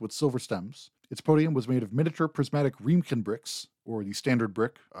nails with silver stems. Its podium was made of miniature prismatic Riemchen bricks, or the standard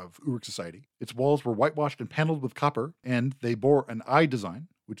brick of Uruk society. Its walls were whitewashed and paneled with copper, and they bore an eye design,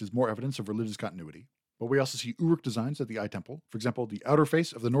 which is more evidence of religious continuity. But we also see Uruk designs at the Eye Temple. For example, the outer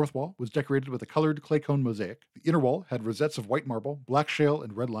face of the north wall was decorated with a colored clay cone mosaic. The inner wall had rosettes of white marble, black shale,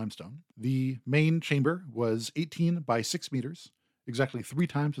 and red limestone. The main chamber was 18 by 6 meters, exactly 3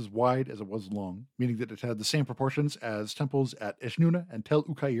 times as wide as it was long, meaning that it had the same proportions as temples at Eshnuna and Tel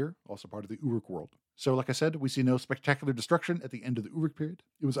Ukair, also part of the Uruk world. So like I said, we see no spectacular destruction at the end of the Uruk period.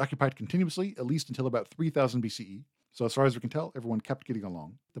 It was occupied continuously, at least until about 3000 BCE. So as far as we can tell, everyone kept getting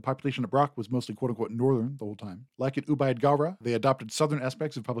along. The population of Brak was mostly quote-unquote northern the whole time. Like at Ubaid Gawra, they adopted southern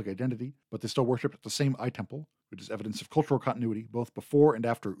aspects of public identity, but they still worshipped at the same Eye Temple, which is evidence of cultural continuity both before and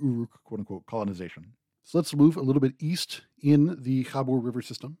after Uruk quote-unquote colonization. So let's move a little bit east in the Khabur River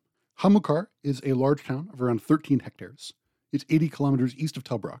system. Enmerkar is a large town of around 13 hectares. It's 80 kilometers east of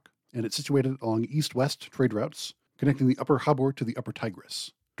Tel Brak, and it's situated along east-west trade routes connecting the upper Khabur to the upper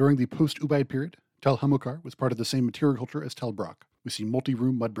Tigris. During the post-Ubaid period, Tel Enmerkar was part of the same material culture as Tel Brak. We see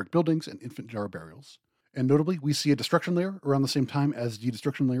multi-room mud brick buildings and infant jar burials. And notably, we see a destruction layer around the same time as the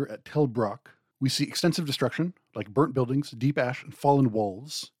destruction layer at Tel Brak. We see extensive destruction, like burnt buildings, deep ash, and fallen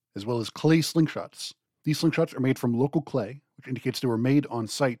walls, as well as clay slingshots. These slingshots are made from local clay, which indicates they were made on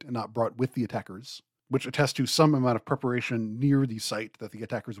site and not brought with the attackers, which attests to some amount of preparation near the site that the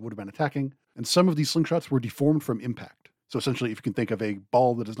attackers would have been attacking. And some of these slingshots were deformed from impact. So essentially, if you can think of a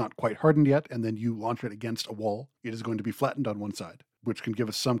ball that is not quite hardened yet, and then you launch it against a wall, it is going to be flattened on one side, which can give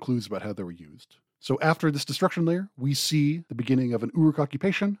us some clues about how they were used. So after this destruction layer, we see the beginning of an Uruk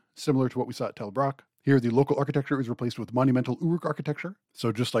occupation, similar to what we saw at Tel Brak. Here, the local architecture is replaced with monumental Uruk architecture.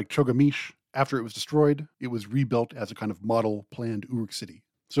 So just like Chogamish, after it was destroyed, it was rebuilt as a kind of model planned Uruk city.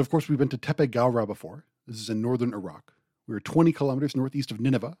 So of course, we've been to Tepe Gawra before. This is in northern Iraq. We're 20 kilometers northeast of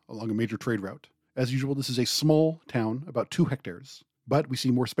Nineveh, along a major trade route. As usual, this is a small town, about 2 hectares, but we see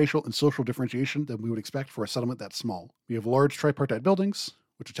more spatial and social differentiation than we would expect for a settlement that small. We have large tripartite buildings,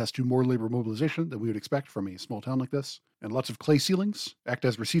 which attest to more labor mobilization than we would expect from a small town like this, and lots of clay ceilings act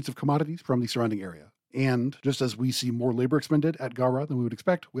as receipts of commodities from the surrounding area. And just as we see more labor expended at Gawra than we would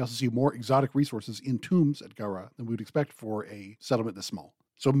expect, we also see more exotic resources in tombs at Gawra than we would expect for a settlement this small.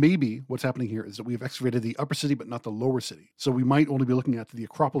 So maybe what's happening here is that we have excavated the upper city but not the lower city. So we might only be looking at the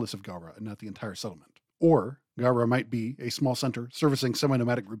Acropolis of Gawra and not the entire settlement. Or Gawra might be a small center servicing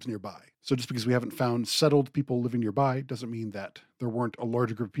semi-nomadic groups nearby. So just because we haven't found settled people living nearby doesn't mean that there weren't a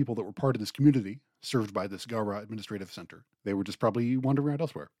larger group of people that were part of this community served by this Gawra administrative center. They were just probably wandering around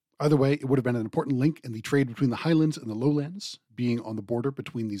elsewhere. Either way, it would have been an important link in the trade between the highlands and the lowlands, being on the border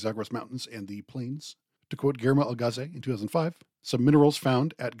between the Zagros Mountains and the plains. To quote Germa Algaze in 2005, some minerals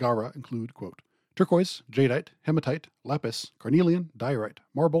found at Gawra include, quote, turquoise, jadeite, hematite, lapis, carnelian, diorite,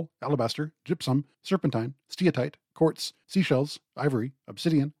 marble, alabaster, gypsum, serpentine, steatite, quartz, seashells, ivory,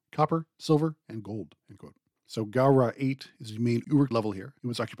 obsidian, copper, silver, and gold, end quote. So Gawra 8 is the main Uruk level here. It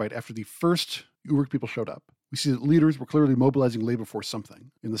was occupied after the first Uruk people showed up. We see that leaders were clearly mobilizing labor for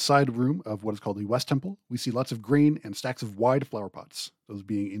something. In the side room of what is called the West Temple, we see lots of grain and stacks of wide flower pots, those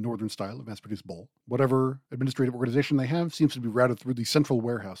being a northern style of mass-produced bowl. Whatever administrative organization they have seems to be routed through the central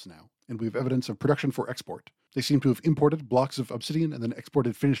warehouse now, and we have evidence of production for export. They seem to have imported blocks of obsidian and then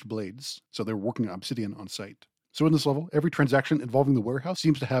exported finished blades, so they were working on obsidian on site. So in this level, every transaction involving the warehouse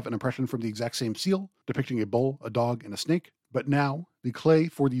seems to have an impression from the exact same seal, depicting a bull, a dog, and a snake, but now the clay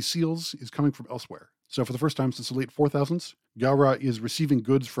for these seals is coming from elsewhere. So for the first time since the late 4000s, Gawra is receiving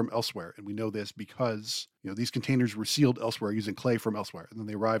goods from elsewhere, and we know this because these containers were sealed elsewhere using clay from elsewhere, and then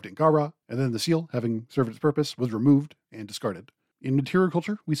they arrived in Gawra, and then the seal, having served its purpose, was removed and discarded. In material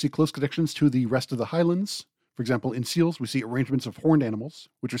culture, we see close connections to the rest of the highlands. For For example, in seals, we see arrangements of horned animals,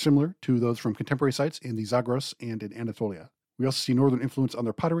 which are similar to those from contemporary sites in the Zagros and in Anatolia. We also see northern influence on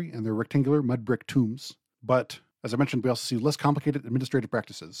their pottery and their rectangular mud brick tombs. But, as I mentioned, we also see less complicated administrative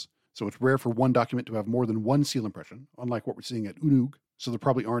practices. So it's rare for one document to have more than one seal impression, unlike what we're seeing at Unug, so there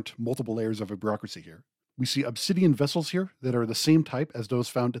probably aren't multiple layers of a bureaucracy here. We see obsidian vessels here that are the same type as those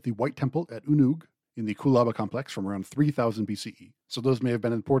found at the White Temple at Unug in the Kulaba complex from around 3000 BCE. So those may have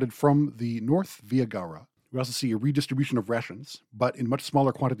been imported from the north via Gara. We also see a redistribution of rations, but in much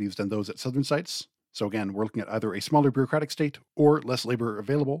smaller quantities than those at southern sites. So again, we're looking at either a smaller bureaucratic state or less labor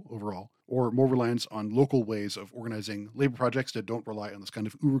available overall, or more reliance on local ways of organizing labor projects that don't rely on this kind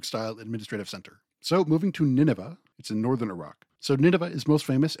of Uruk-style administrative center. So moving to Nineveh, it's in northern Iraq. So Nineveh is most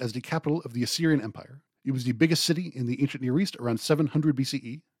famous as the capital of the Assyrian Empire. It was the biggest city in the ancient Near East around 700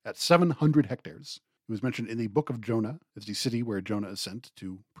 BCE at 700 hectares. It was mentioned in the Book of Jonah as the city where Jonah is sent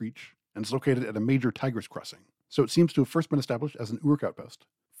to preach, and it's located at a major Tigris crossing. So it seems to have first been established as an Uruk outpost.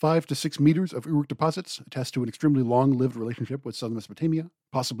 5 to 6 meters of Uruk deposits attest to an extremely long-lived relationship with southern Mesopotamia,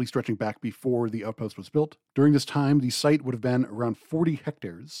 possibly stretching back before the outpost was built. During this time, the site would have been around 40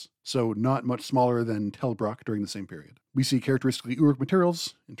 hectares, so not much smaller than Tel Brak during the same period. We see characteristically Uruk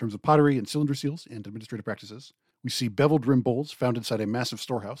materials in terms of pottery and cylinder seals and administrative practices. We see beveled rim bowls found inside a massive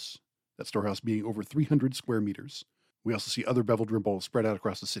storehouse, that storehouse being over 300 square meters. We also see other beveled rim bowls spread out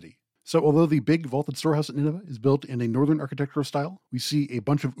across the city. So although the big vaulted storehouse at Nineveh is built in a northern architectural style, we see a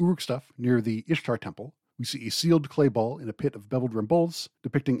bunch of Uruk stuff near the Ishtar temple. We see a sealed clay ball in a pit of beveled rim bowls,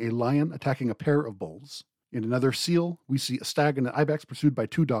 depicting a lion attacking a pair of bulls. In another seal, we see a stag and an ibex pursued by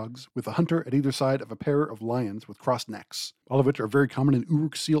 2 dogs, with a hunter at either side of a pair of lions with crossed necks, all of which are very common in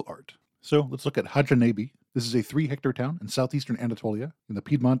Uruk seal art. So let's look at Hajanebi. This is a 3-hectare town in southeastern Anatolia, in the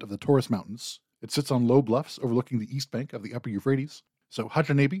Piedmont of the Taurus Mountains. It sits on low bluffs overlooking the east bank of the upper Euphrates. So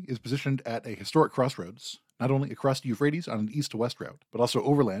Hajanebi is positioned at a historic crossroads, not only across the Euphrates on an east-to-west route, but also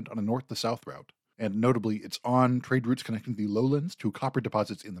overland on a north-to-south route. And notably, it's on trade routes connecting the lowlands to copper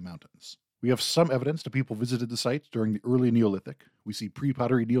deposits in the mountains. We have some evidence that people visited the site during the early Neolithic. We see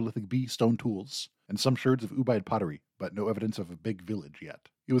pre-pottery Neolithic B stone tools, and some sherds of Ubaid pottery, but no evidence of a big village yet.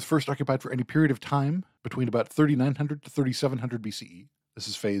 It was first occupied for any period of time between about 3900 to 3700 BCE. This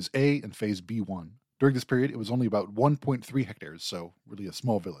is Phase A and Phase B1. During this period, it was only about 1.3 hectares, so really a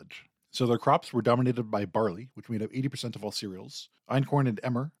small village. So their crops were dominated by barley, which made up 80% of all cereals. Einkorn and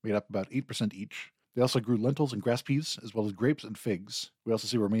emmer made up about 8% each. They also grew lentils and grass peas, as well as grapes and figs. We also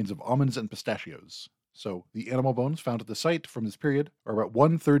see remains of almonds and pistachios. So the animal bones found at the site from this period are about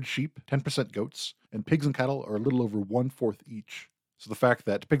 1/3 sheep, 10% goats, and pigs and cattle are a little over 1/4 each. So the fact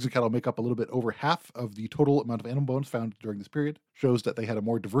that pigs and cattle make up a little bit over half of the total amount of animal bones found during this period shows that they had a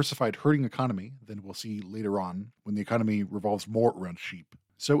more diversified herding economy than we'll see later on when the economy revolves more around sheep.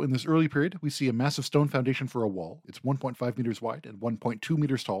 So in this early period, we see a massive stone foundation for a wall. It's 1.5 meters wide and 1.2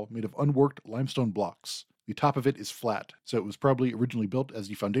 meters tall, made of unworked limestone blocks. The top of it is flat, so it was probably originally built as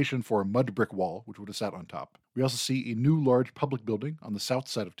the foundation for a mud brick wall, which would have sat on top. We also see a new large public building on the south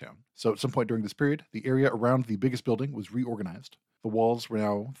side of town. So at some point during this period, the area around the biggest building was reorganized. The walls were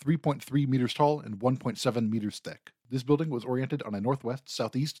now 3.3 meters tall and 1.7 meters thick. This building was oriented on a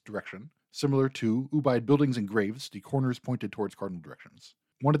northwest-southeast direction, similar to Ubaid buildings and graves, the corners pointed towards cardinal directions.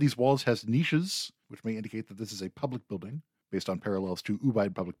 One of these walls has niches, which may indicate that this is a public building, based on parallels to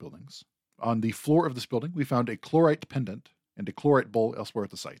Ubaid public buildings. On the floor of this building, we found a chlorite pendant and a chlorite bowl elsewhere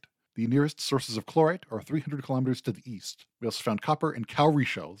at the site. The nearest sources of chlorite are 300 kilometers to the east. We also found copper and cowrie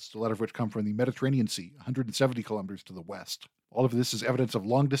shells, the latter of which come from the Mediterranean Sea, 170 kilometers to the west. All of this is evidence of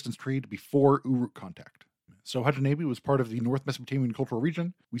long-distance trade before Uruk contact. So Hajanebi was part of the North Mesopotamian cultural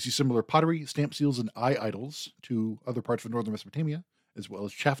region. We see similar pottery, stamp seals, and eye idols to other parts of northern Mesopotamia, as well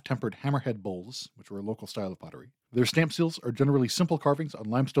as chaff-tempered hammerhead bowls, which were a local style of pottery. Their stamp seals are generally simple carvings on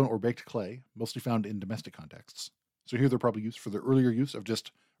limestone or baked clay, mostly found in domestic contexts. So here they're probably used for the earlier use of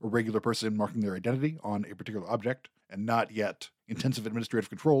just a regular person marking their identity on a particular object, and not yet intensive administrative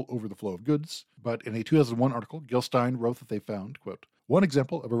control over the flow of goods. But in a 2001 article, Gilstein wrote that they found, quote, one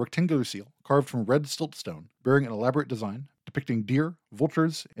example of a rectangular seal carved from red siltstone, bearing an elaborate design, depicting deer,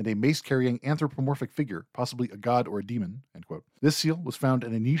 vultures, and a mace-carrying anthropomorphic figure, possibly a god or a demon, end quote. This seal was found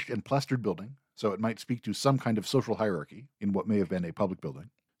in a niched and plastered building, so it might speak to some kind of social hierarchy in what may have been a public building.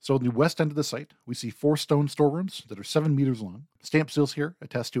 So in the west end of the site, we see 4 stone storerooms that are 7 meters long. Stamp seals here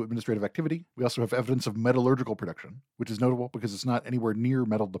attest to administrative activity. We also have evidence of metallurgical production, which is notable because it's not anywhere near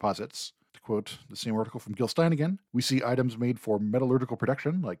metal deposits. To quote the same article from Gil Stein again, we see items made for metallurgical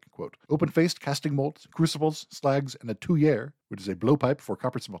production, like, quote, open-faced casting molds, crucibles, slags, and a tuyere, which is a blowpipe for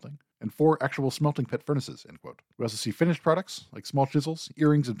copper smelting, and 4 actual smelting pit furnaces, end quote. We also see finished products, like small chisels,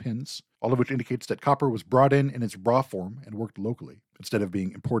 earrings, and pins, all of which indicates that copper was brought in its raw form and worked locally, instead of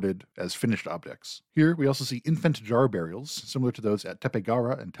being imported as finished objects. Here, we also see infant jar burials, similar to those at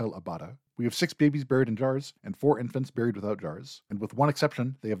Tepegara and Tel Abada. We have 6 babies buried in jars, and 4 infants buried without jars, and with one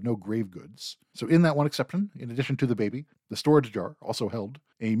exception, they have no grave goods. So in that one exception, in addition to the baby, the storage jar also held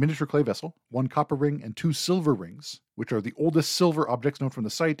a miniature clay vessel, 1 copper ring, and 2 silver rings, which are the oldest silver objects known from the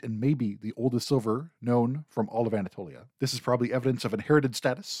site, and maybe the oldest silver known from all of Anatolia. This is probably evidence of inherited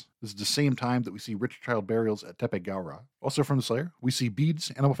status. This is the same time that we see rich child burials at Tepegara. Also from the Slayer, we see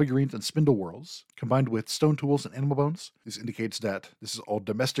beads, animal figurines, and spindle whorls, combined with stone tools and animal bones. This indicates that this is all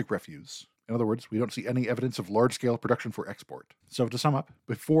domestic refuse. In other words, we don't see any evidence of large-scale production for export. So to sum up,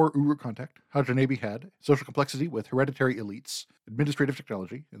 before Uruk contact, Hadranabi had social complexity with hereditary elites, administrative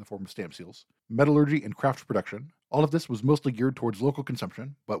technology in the form of stamp seals, metallurgy and craft production. All of this was mostly geared towards local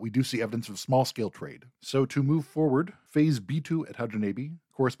consumption, but we do see evidence of small-scale trade. So to move forward, phase B2 at Hadranabi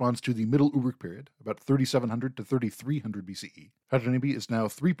corresponds to the Middle Uruk period, about 3700 to 3300 BCE. Hadranabi is now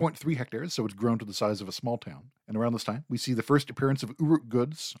 3.3 hectares, so it's grown to the size of a small town. And around this time, we see the first appearance of Uruk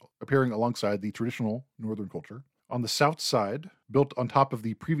goods appearing alongside the traditional northern culture. On the south side, built on top of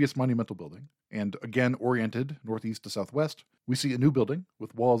the previous monumental building, and again oriented northeast to southwest, we see a new building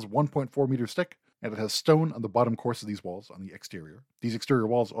with walls 1.4 meters thick, and it has stone on the bottom course of these walls on the exterior. These exterior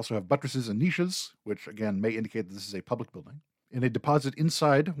walls also have buttresses and niches, which again may indicate that this is a public building. In a deposit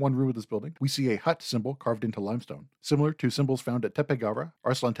inside one room of this building, we see a hut symbol carved into limestone, similar to symbols found at Tepegara,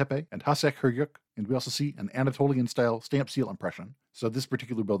 Arslan Tepe, and Hasek Hüryük, and we also see an Anatolian-style stamp seal impression. So this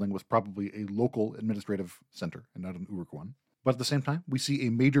particular building was probably a local administrative center and not an Uruk one. But at the same time, we see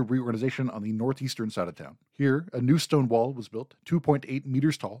a major reorganization on the northeastern side of town. Here, a new stone wall was built, 2.8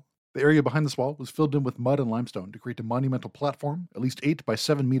 meters tall. The area behind this wall was filled in with mud and limestone to create a monumental platform, at least 8 by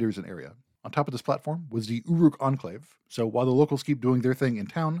 7 meters in area. On top of this platform was the Uruk enclave, so while the locals keep doing their thing in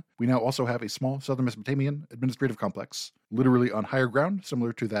town, we now also have a small southern Mesopotamian administrative complex, literally on higher ground,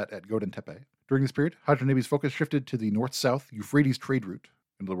 similar to that at Göbekli Tepe. During this period, Hadranabi's focus shifted to the north-south Euphrates trade route,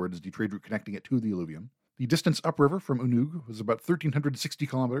 in other words, the trade route connecting it to the alluvium. The distance upriver from Unug was about 1,360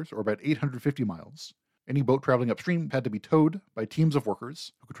 kilometers, or about 850 miles. Any boat traveling upstream had to be towed by teams of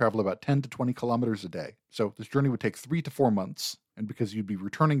workers who could travel about 10 to 20 kilometers a day. So this journey would take 3 to 4 months, and because you'd be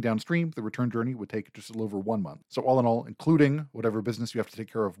returning downstream, the return journey would take just a little over 1 month. So all in all, including whatever business you have to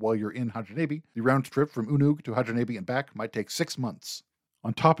take care of while you're in Hadranabi, the round trip from Unug to Hadranabi and back might take 6 months.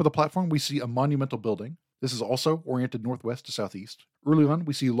 On top of the platform, we see a monumental building. This is also oriented northwest to southeast. Early on,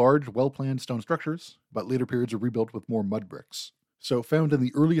 we see large, well-planned stone structures, but later periods are rebuilt with more mud bricks. So found in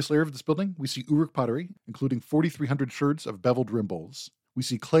the earliest layer of this building, we see Uruk pottery, including 4,300 sherds of beveled rim bowls. We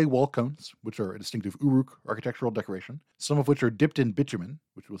see clay wall cones, which are a distinctive Uruk architectural decoration, some of which are dipped in bitumen,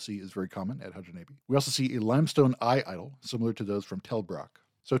 which we'll see is very common at Hadranabi. We also see a limestone eye idol, similar to those from Tel Brak.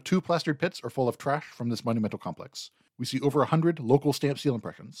 So 2 plastered pits are full of trash from this monumental complex. We see over 100 local stamp seal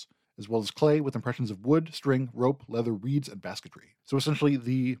impressions, as well as clay with impressions of wood, string, rope, leather, reeds, and basketry. So essentially,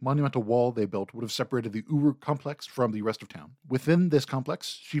 the monumental wall they built would have separated the Uruk complex from the rest of town. Within this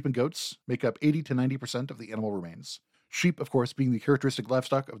complex, sheep and goats make up 80 to 90% of the animal remains. Sheep, of course, being the characteristic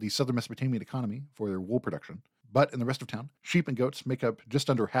livestock of the southern Mesopotamian economy for their wool production. But in the rest of town, sheep and goats make up just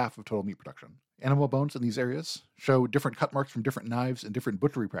under half of total meat production. Animal bones in these areas show different cut marks from different knives and different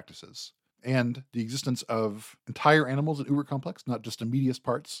butchery practices. And the existence of entire animals in Uruk complex, not just immediate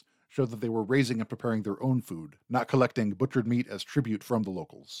parts, show that they were raising and preparing their own food, not collecting butchered meat as tribute from the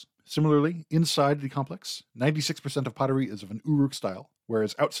locals. Similarly, inside the complex, 96% of pottery is of an Uruk style,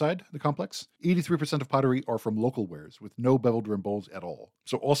 whereas outside the complex, 83% of pottery are from local wares, with no beveled rim bowls at all.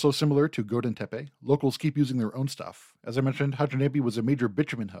 So also similar to Göbekli Tepe, locals keep using their own stuff. As I mentioned, Hadranabi was a major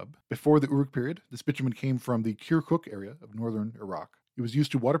bitumen hub. Before the Uruk period, this bitumen came from the Kirkuk area of northern Iraq. It was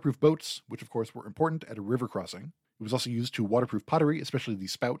used to waterproof boats, which of course were important at a river crossing. It was also used to waterproof pottery, especially the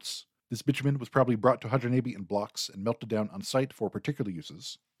spouts. This bitumen was probably brought to Hadranabi in blocks and melted down on site for particular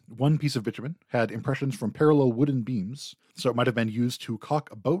uses. One piece of bitumen had impressions from parallel wooden beams, so it might have been used to caulk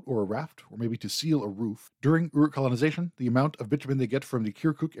a boat or a raft, or maybe to seal a roof. During Uruk colonization, the amount of bitumen they get from the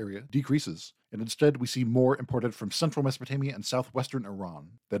Kirkuk area decreases, and instead we see more imported from central Mesopotamia and southwestern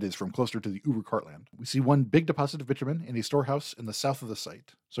Iran, that is, from closer to the Uruk heartland. We see one big deposit of bitumen in a storehouse in the south of the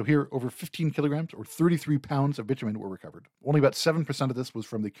site. So here, over 15 kilograms or 33 pounds of bitumen were recovered. Only about 7% of this was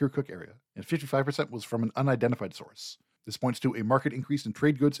from the Kirkuk area, and 55% was from an unidentified source. This points to a marked increase in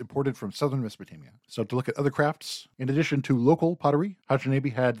trade goods imported from southern Mesopotamia. So to look at other crafts, in addition to local pottery,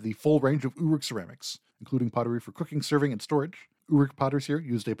 Hajanebi had the full range of Uruk ceramics, including pottery for cooking, serving, and storage. Uruk potters here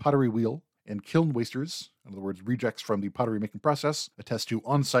used a pottery wheel, and kiln wasters, in other words, rejects from the pottery making process, attest to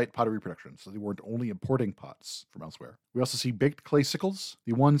on-site pottery production, so they weren't only importing pots from elsewhere. We also see baked clay sickles.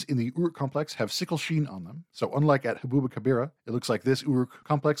 The ones in the Uruk complex have sickle sheen on them, so unlike at Habuba Kabira, it looks like this Uruk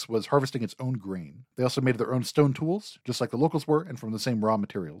complex was harvesting its own grain. They also made their own stone tools, just like the locals were, and from the same raw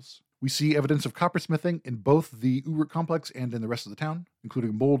materials. We see evidence of coppersmithing in both the Uruk complex and in the rest of the town,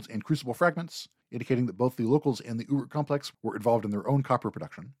 including molds and crucible fragments, indicating that both the locals and the Uruk complex were involved in their own copper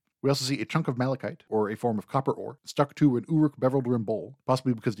production. We also see a chunk of malachite, or a form of copper ore, stuck to an Uruk beveled rim bowl,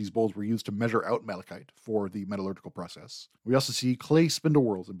 possibly because these bowls were used to measure out malachite for the metallurgical process. We also see clay spindle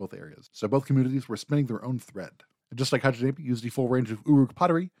whorls in both areas, so both communities were spinning their own thread. And just like Hajanebi used the full range of Uruk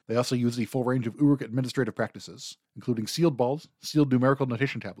pottery, they also used the full range of Uruk administrative practices, including sealed balls, sealed numerical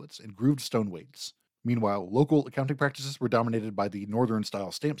notation tablets, and grooved stone weights. Meanwhile, local accounting practices were dominated by the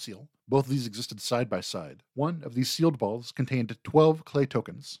northern-style stamp seal. Both of these existed side by side. One of these sealed balls contained 12 clay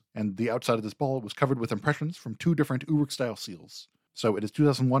tokens, and the outside of this ball was covered with impressions from 2 different Uruk-style seals. So in his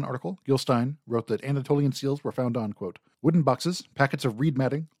 2001 article, Gilstein wrote that Anatolian seals were found on, quote, wooden boxes, packets of reed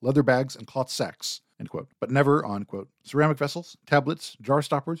matting, leather bags, and cloth sacks, end quote, but never on, quote, ceramic vessels, tablets, jar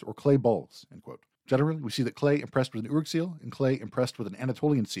stoppers, or clay balls, end quote. Generally, we see that clay impressed with an Uruk seal and clay impressed with an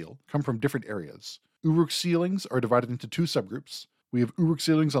Anatolian seal come from different areas. Uruk sealings are divided into 2 subgroups. We have Uruk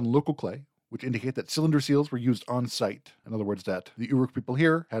sealings on local clay, which indicate that cylinder seals were used on site. In other words, that the Uruk people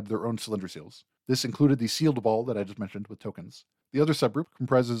here had their own cylinder seals. This included the sealed ball that I just mentioned with tokens. The other subgroup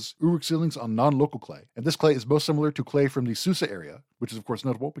comprises Uruk sealings on non-local clay, and this clay is most similar to clay from the Susa area, which is of course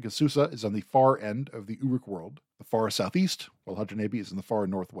notable because Susa is on the far end of the Uruk world, the far southeast, while Hajanebi is in the far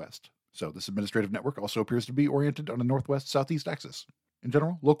northwest. So this administrative network also appears to be oriented on a northwest-southeast axis. In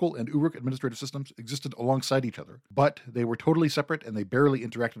general, local and Uruk administrative systems existed alongside each other, but they were totally separate and they barely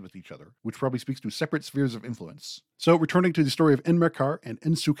interacted with each other, which probably speaks to separate spheres of influence. So, returning to the story of Enmerkar and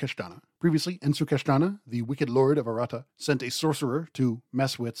Ensuhkeshdanna. Previously, Ensuhkeshdanna, the wicked lord of Aratta, sent a sorcerer to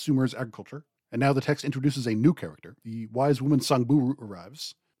mess with Sumer's agriculture, and now the text introduces a new character. The wise woman Sangburu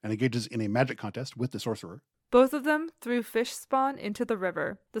arrives and engages in a magic contest with the sorcerer. Both of them threw fish spawn into the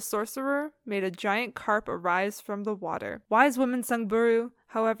river. The sorcerer made a giant carp arise from the water. Wise woman Sangburu,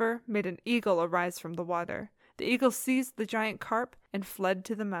 however, made an eagle arise from the water. The eagle seized the giant carp and fled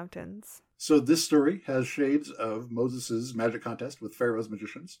to the mountains. So this story has shades of Moses' magic contest with Pharaoh's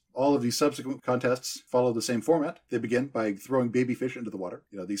magicians. All of the subsequent contests follow the same format. They begin by throwing baby fish into the water.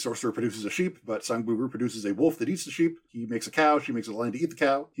 The sorcerer produces a sheep, but Sangburu produces a wolf that eats the sheep. He makes a cow, she makes a lion to eat the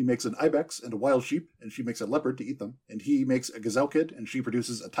cow. He makes an ibex and a wild sheep, and she makes a leopard to eat them. And he makes a gazelle kid, and she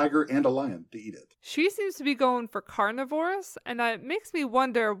produces a tiger and a lion to eat it. She seems to be going for carnivores, and it makes me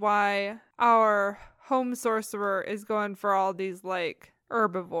wonder why our home sorcerer is going for all these,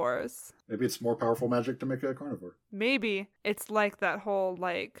 herbivores. Maybe it's more powerful magic to make a carnivore. Maybe it's like that whole,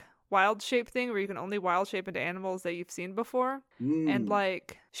 wild shape thing where you can only wild shape into animals that you've seen before. And,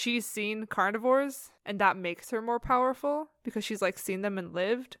 she's seen carnivores, and that makes her more powerful because she's, seen them and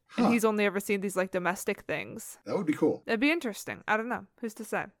lived. Huh. And he's only ever seen these, domestic things. That would be cool. That'd be interesting. I don't know. Who's to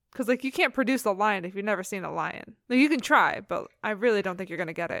say? Because, you can't produce a lion if you've never seen a lion. You can try, but I really don't think you're going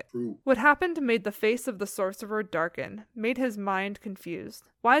to get it. True. What happened made the face of the sorcerer darken, made his mind confused.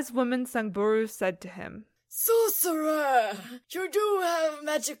 Wise woman Sangburu said to him, Sorcerer, you do have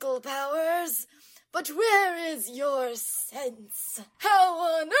magical powers, but where is your sense? How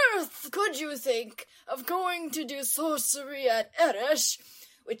on earth could you think of going to do sorcery at Eresh,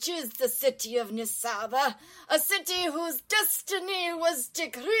 which is the city of Nisaba, a city whose destiny was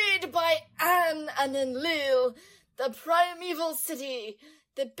decreed by An and Enlil, the primeval city,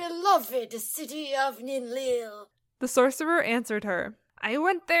 the beloved city of Ninlil? The sorcerer answered her, I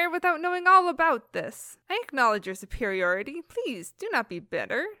went there without knowing all about this. I acknowledge your superiority. Please, do not be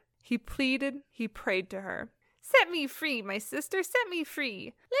bitter. He pleaded, he prayed to her. Set me free, my sister, set me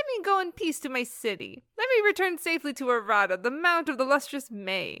free. Let me go in peace to my city. Let me return safely to Aratta, the mount of the lustrous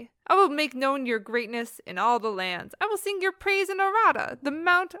May. I will make known your greatness in all the lands. I will sing your praise in Aratta, the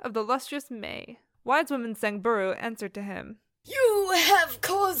mount of the lustrous May. Wise woman Sangburu answered to him, You have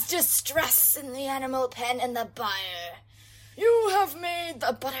caused distress in the animal pen and the byre. You have made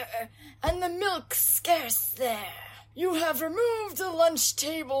the butter and the milk scarce there. You have removed the lunch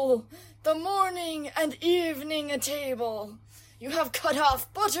table, the morning and evening table. You have cut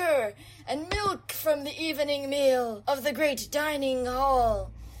off butter and milk from the evening meal of the great dining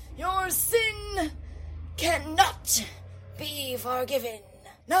hall. Your sin cannot be forgiven.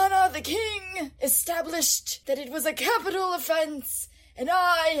 Nana the king established that it was a capital offense, and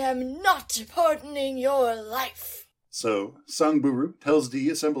I am not pardoning your life. So Sangburu tells the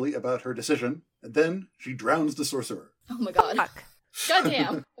assembly about her decision, and then she drowns the sorcerer. Oh my god. Fuck.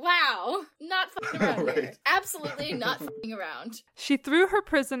 Goddamn. Wow. Not fucking around Right. here. Absolutely not fucking around. She threw her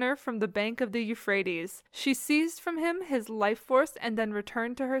prisoner from the bank of the Euphrates. She seized from him his life force and then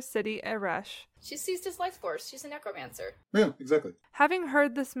returned to her city, Eresh. She seized his life force. She's a necromancer. Yeah, exactly. Having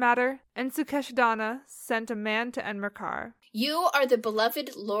heard this matter, Ensuhkeshdanna sent a man to Enmerkar. You are the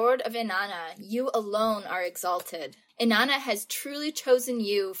beloved Lord of Inanna. You alone are exalted. Inanna has truly chosen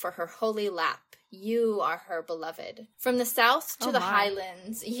you for her holy lap. You are her beloved. From the south to the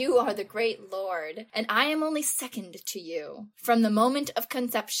highlands, you are the great lord, and I am only second to you. From the moment of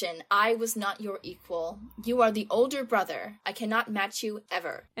conception, I was not your equal. You are the older brother. I cannot match you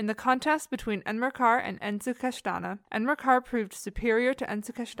ever. In the contest between Enmerkar and Ensuhkeshdanna, Enmerkar proved superior to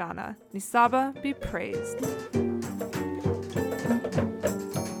Ensuhkeshdanna. Nisaba be praised.